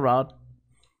the other route,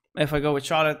 if I go with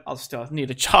Charlotte, I'll still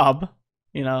need a job,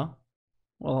 you know.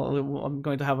 Well, I'm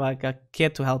going to have like a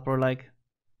kid to help her like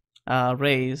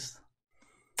raise.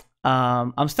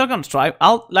 I'm still gonna try.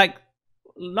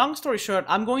 Long story short,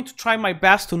 I'm going to try my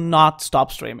best to not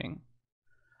stop streaming.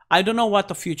 I don't know what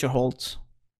the future holds.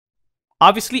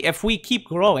 Obviously, if we keep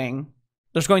growing,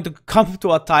 there's going to come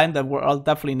to a time that I'll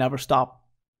definitely never stop.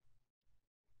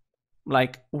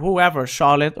 Like whoever,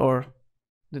 Charlotte or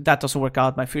that doesn't work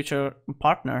out, my future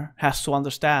partner has to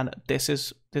understand this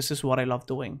is what I love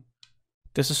doing.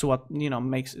 This is what, you know,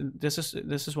 makes this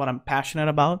is what I'm passionate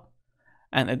about,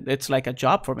 and it's like a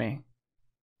job for me.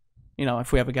 You know,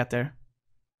 if we ever get there.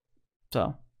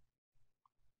 So.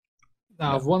 Now,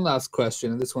 I have one last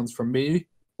question, and this one's from me.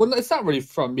 Well, it's not really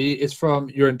from me. It's from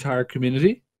your entire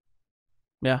community.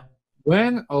 Yeah.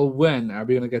 When are we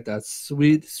gonna get that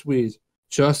sweet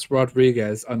Just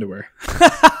Rodriguez underwear?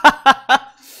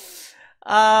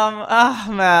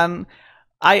 Man,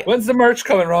 when's the merch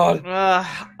coming, Rod?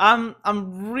 I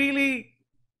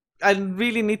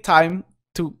really need time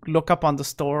to look up on the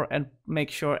store and make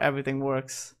sure everything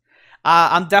works.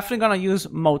 I'm definitely gonna use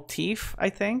Motif. I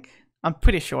think I'm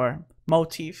pretty sure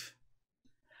Motif.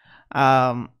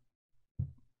 But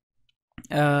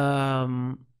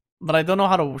I don't know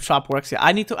how the shop works yet.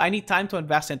 I need time to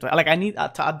invest into it. Like I need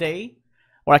a day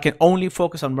where I can only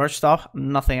focus on merch stuff,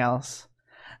 nothing else.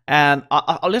 And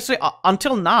literally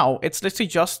until now, it's literally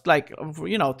just like,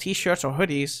 you know, t-shirts or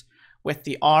hoodies with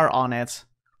the R on it.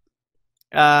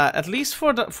 At least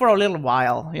for a little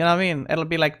while. You know what I mean? It'll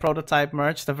be like prototype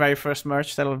merch, the very first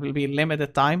merch that'll be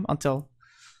limited time until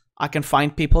I can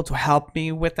find people to help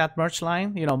me with that merch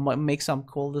line. You know, make some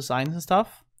cool designs and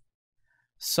stuff.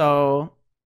 So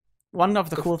one of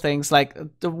the cool things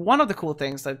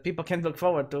that people can look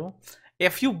forward to,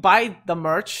 if you buy the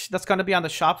merch that's gonna be on the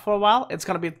shop for a while, it's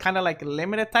gonna be kind of like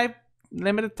limited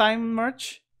time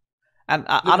merch, and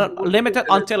I don't limited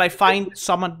until I find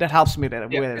someone that helps me with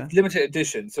it. It's limited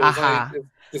edition, so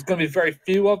there's gonna be very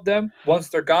few of them. Once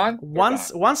they're gone,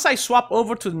 once I swap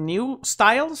over to new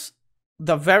styles,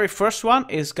 the very first one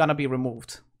is gonna be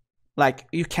removed. Like,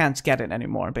 you can't get it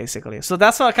anymore, basically. So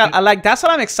that's what I like. That's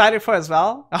what I'm excited for as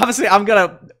well. Obviously, I'm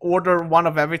gonna order one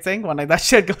of everything when that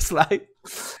shit goes live.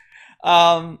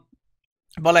 But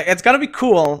like, it's gonna be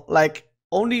cool. Like,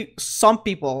 only some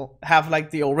people have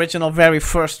like the original very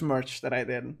first merch that I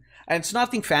did, and it's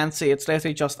nothing fancy. It's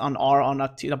literally just an R on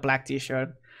a black T-shirt,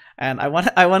 and I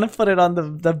want to put it on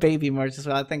the baby merch as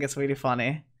well. I think it's really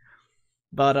funny.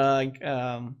 But I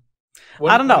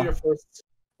don't know.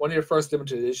 One of your first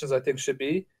limited editions, I think, should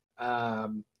be.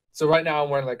 So right now I'm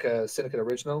wearing like a Syndicate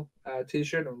Original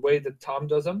T-shirt, and the way that Tom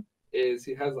does them is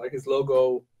he has like his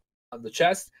logo on the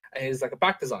chest, and he's like a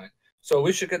back design. So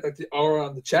we should get like the R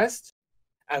on the chest,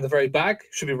 and the very back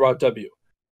should be Rod W.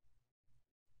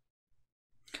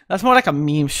 That's more like a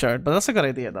meme shirt, but that's a good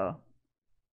idea though.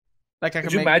 Like,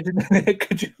 could you imagine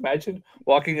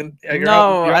walking in? You're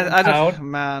out in town,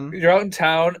 man. You're out in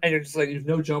town and you're just like, you've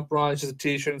no jumper on. It's just a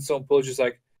T-shirt, and someone pulls, just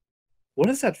like, what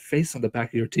is that face on the back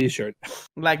of your T-shirt?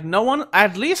 Like, no one.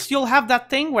 At least you'll have that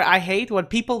thing where I hate when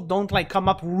people don't like come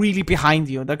up really behind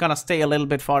you. They're gonna stay a little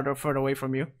bit further away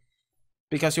from you,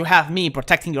 because you have me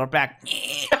protecting your back.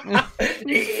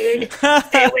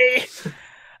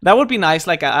 That would be nice,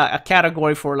 like a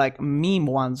category for like meme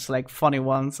ones, like funny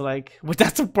ones. Like,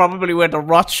 that's probably where the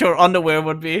Rod Shore underwear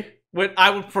would be. I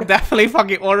would definitely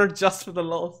fucking order just for the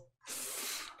lows.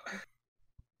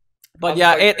 But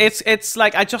yeah, it's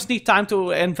like I just need time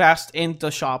to invest in the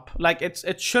shop. Like,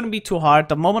 it shouldn't be too hard.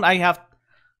 The moment I have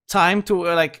time to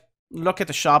like look at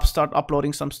the shop, start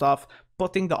uploading some stuff,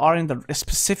 putting the R in the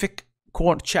specific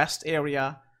core chest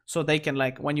area, so they can,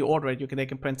 like, when you order it, they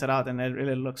can print it out, and it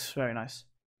really looks very nice.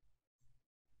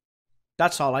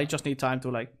 That's all. I just need time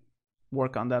to like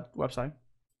work on that website.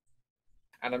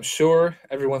 And I'm sure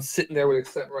everyone's sitting there with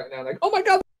excitement right now, like, oh my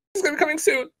god, this is gonna be coming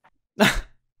soon.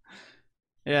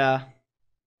 Yeah.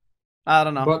 I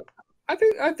don't know. But I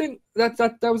think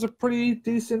that was a pretty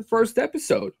decent first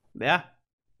episode. Yeah.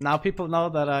 Now people know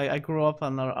that I grew up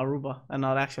in Aruba and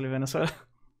not actually Venezuela.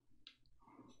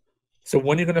 So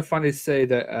when are you gonna finally say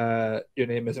that your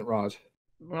name isn't Rod?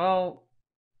 Well,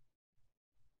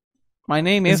 my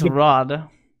name is Rod.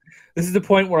 This is the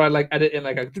point where I like edit in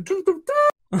like a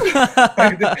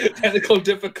technical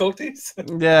difficulties.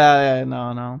 Yeah,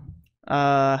 no.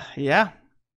 Yeah.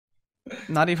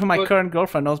 Not even my current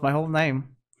girlfriend knows my whole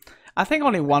name. I think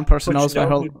only one person knows my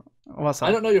whole. What's that?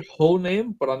 I don't know your whole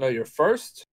name, but I know your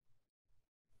first.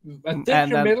 I think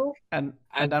your middle, and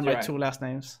then my two last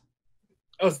names.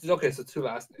 Oh, okay, so two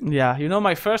last names. Yeah, you know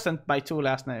my first and my two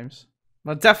last names.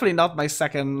 But definitely not my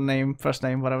second name, first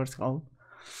name, whatever it's called.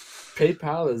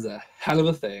 PayPal is a hell of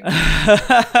a thing.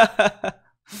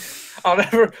 I'll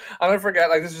never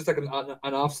forget. Like, this is just like an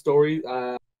off story.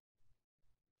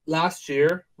 Last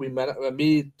year we met.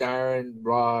 Me, Darren,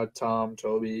 Rod, Tom,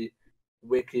 Toby,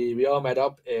 Wiki. We all met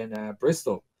up in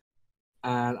Bristol,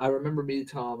 and I remember me,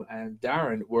 Tom, and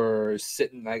Darren were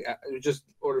sitting like we just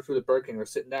ordered food at Burger King. We're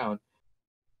sitting down.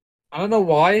 I don't know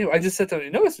why. I just said to him, "You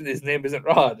know, his name isn't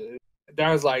Rod."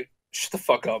 Darren's like, shut the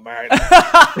fuck up, Martin.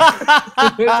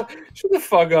 Shut the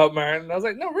fuck up, Martin. I was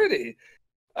like, no, really?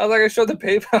 I was like, I showed the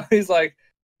PayPal. He's like,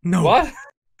 no. What?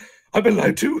 I've been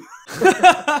lied to.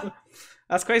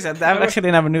 That's crazy. I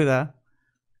actually never knew that.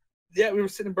 Yeah, we were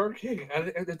sitting in Burger King.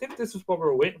 I think this was what we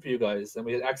were waiting for you guys, and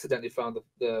we had accidentally found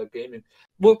the gaming.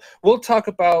 We'll talk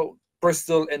about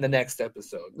Bristol in the next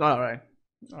episode. All right.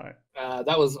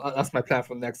 That's my plan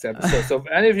for the next episode. So if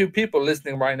any of you people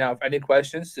listening right now have any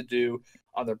questions to do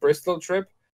on the Bristol trip,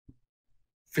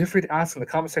 feel free to ask in the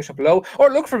comment section below,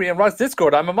 or look for me in Rod's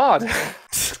Discord. I'm a mod.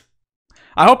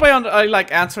 I hope I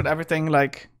like answered everything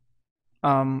like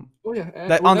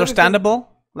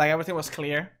understandable. Like, everything was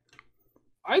clear.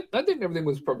 I think everything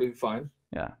was probably fine.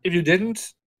 Yeah. If you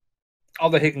didn't, all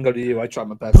the hate can go to you. I tried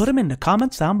my best. Put them in the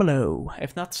comments down below.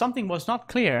 If something was not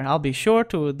clear, I'll be sure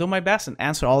to do my best and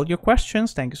answer all your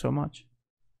questions. Thank you so much.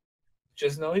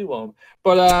 Just know he won't.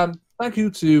 But thank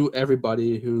you to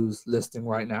everybody who's listening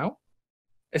right now.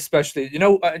 Especially, you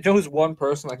know who's one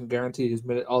person I can guarantee who's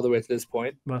made it all the way to this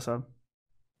point? What's up?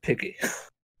 Piggy.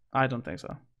 I don't think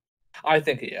so. I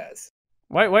think he has.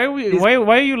 Why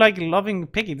are you like loving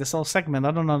Piggy this whole segment?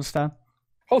 I don't understand.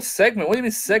 Whole segment? What do you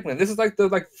mean segment? This is like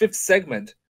the fifth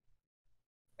segment.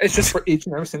 It's just for each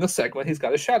and every single segment he's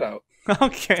got a shout out.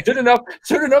 Okay. Soon enough,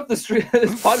 this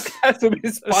podcast will be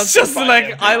sponsored. It's just by like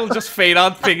him. I'll just fade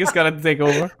out. Piggy's gonna take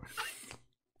over.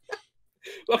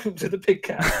 Welcome to the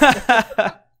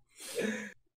Pigcast.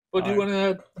 But do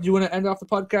you wanna end off the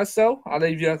podcast though? I'll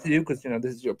leave you up to you because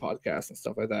this is your podcast and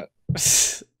stuff like that.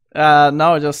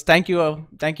 No, just thank you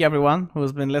everyone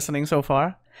who's been listening so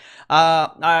far.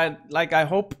 I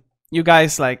hope you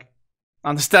guys like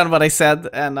understand what I said,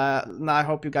 and I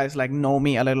hope you guys like know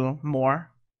me a little more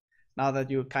now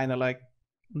that you kind of like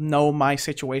know my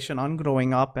situation on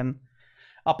growing up and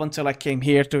up until I came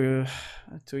here to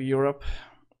Europe.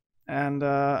 And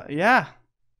yeah,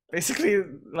 basically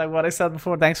like what I said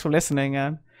before. Thanks for listening,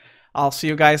 and I'll see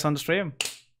you guys on the stream.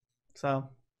 So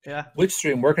yeah. Which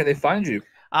stream? Where can they find you?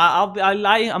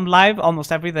 I'm live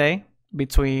almost every day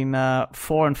between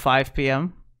 4 and 5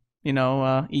 p.m.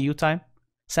 EU time,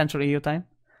 Central EU time,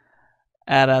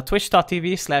 at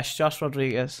twitch.tv/Josh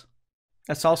Rodriguez.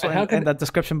 That's also in the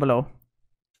description below.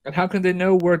 And how can they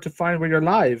know where to find where you're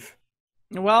live?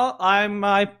 Well,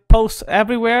 I post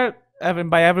everywhere.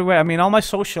 By everywhere, I mean all my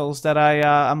socials that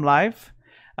I'm live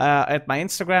at my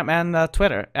Instagram and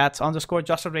Twitter at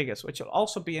 _Josh Rodriguez, which will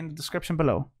also be in the description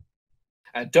below.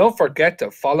 And don't forget to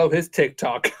follow his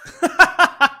TikTok.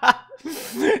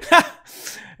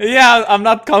 Yeah, I'm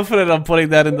not confident on putting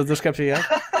that in the description yet.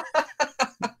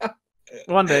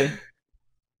 One day.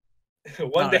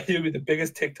 One day you'll be the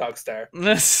biggest TikTok star.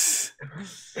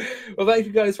 Well, thank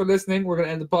you guys for listening. We're going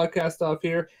to end the podcast off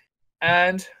here.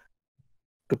 And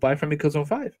goodbye from me, Cousin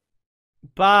 5.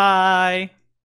 Bye.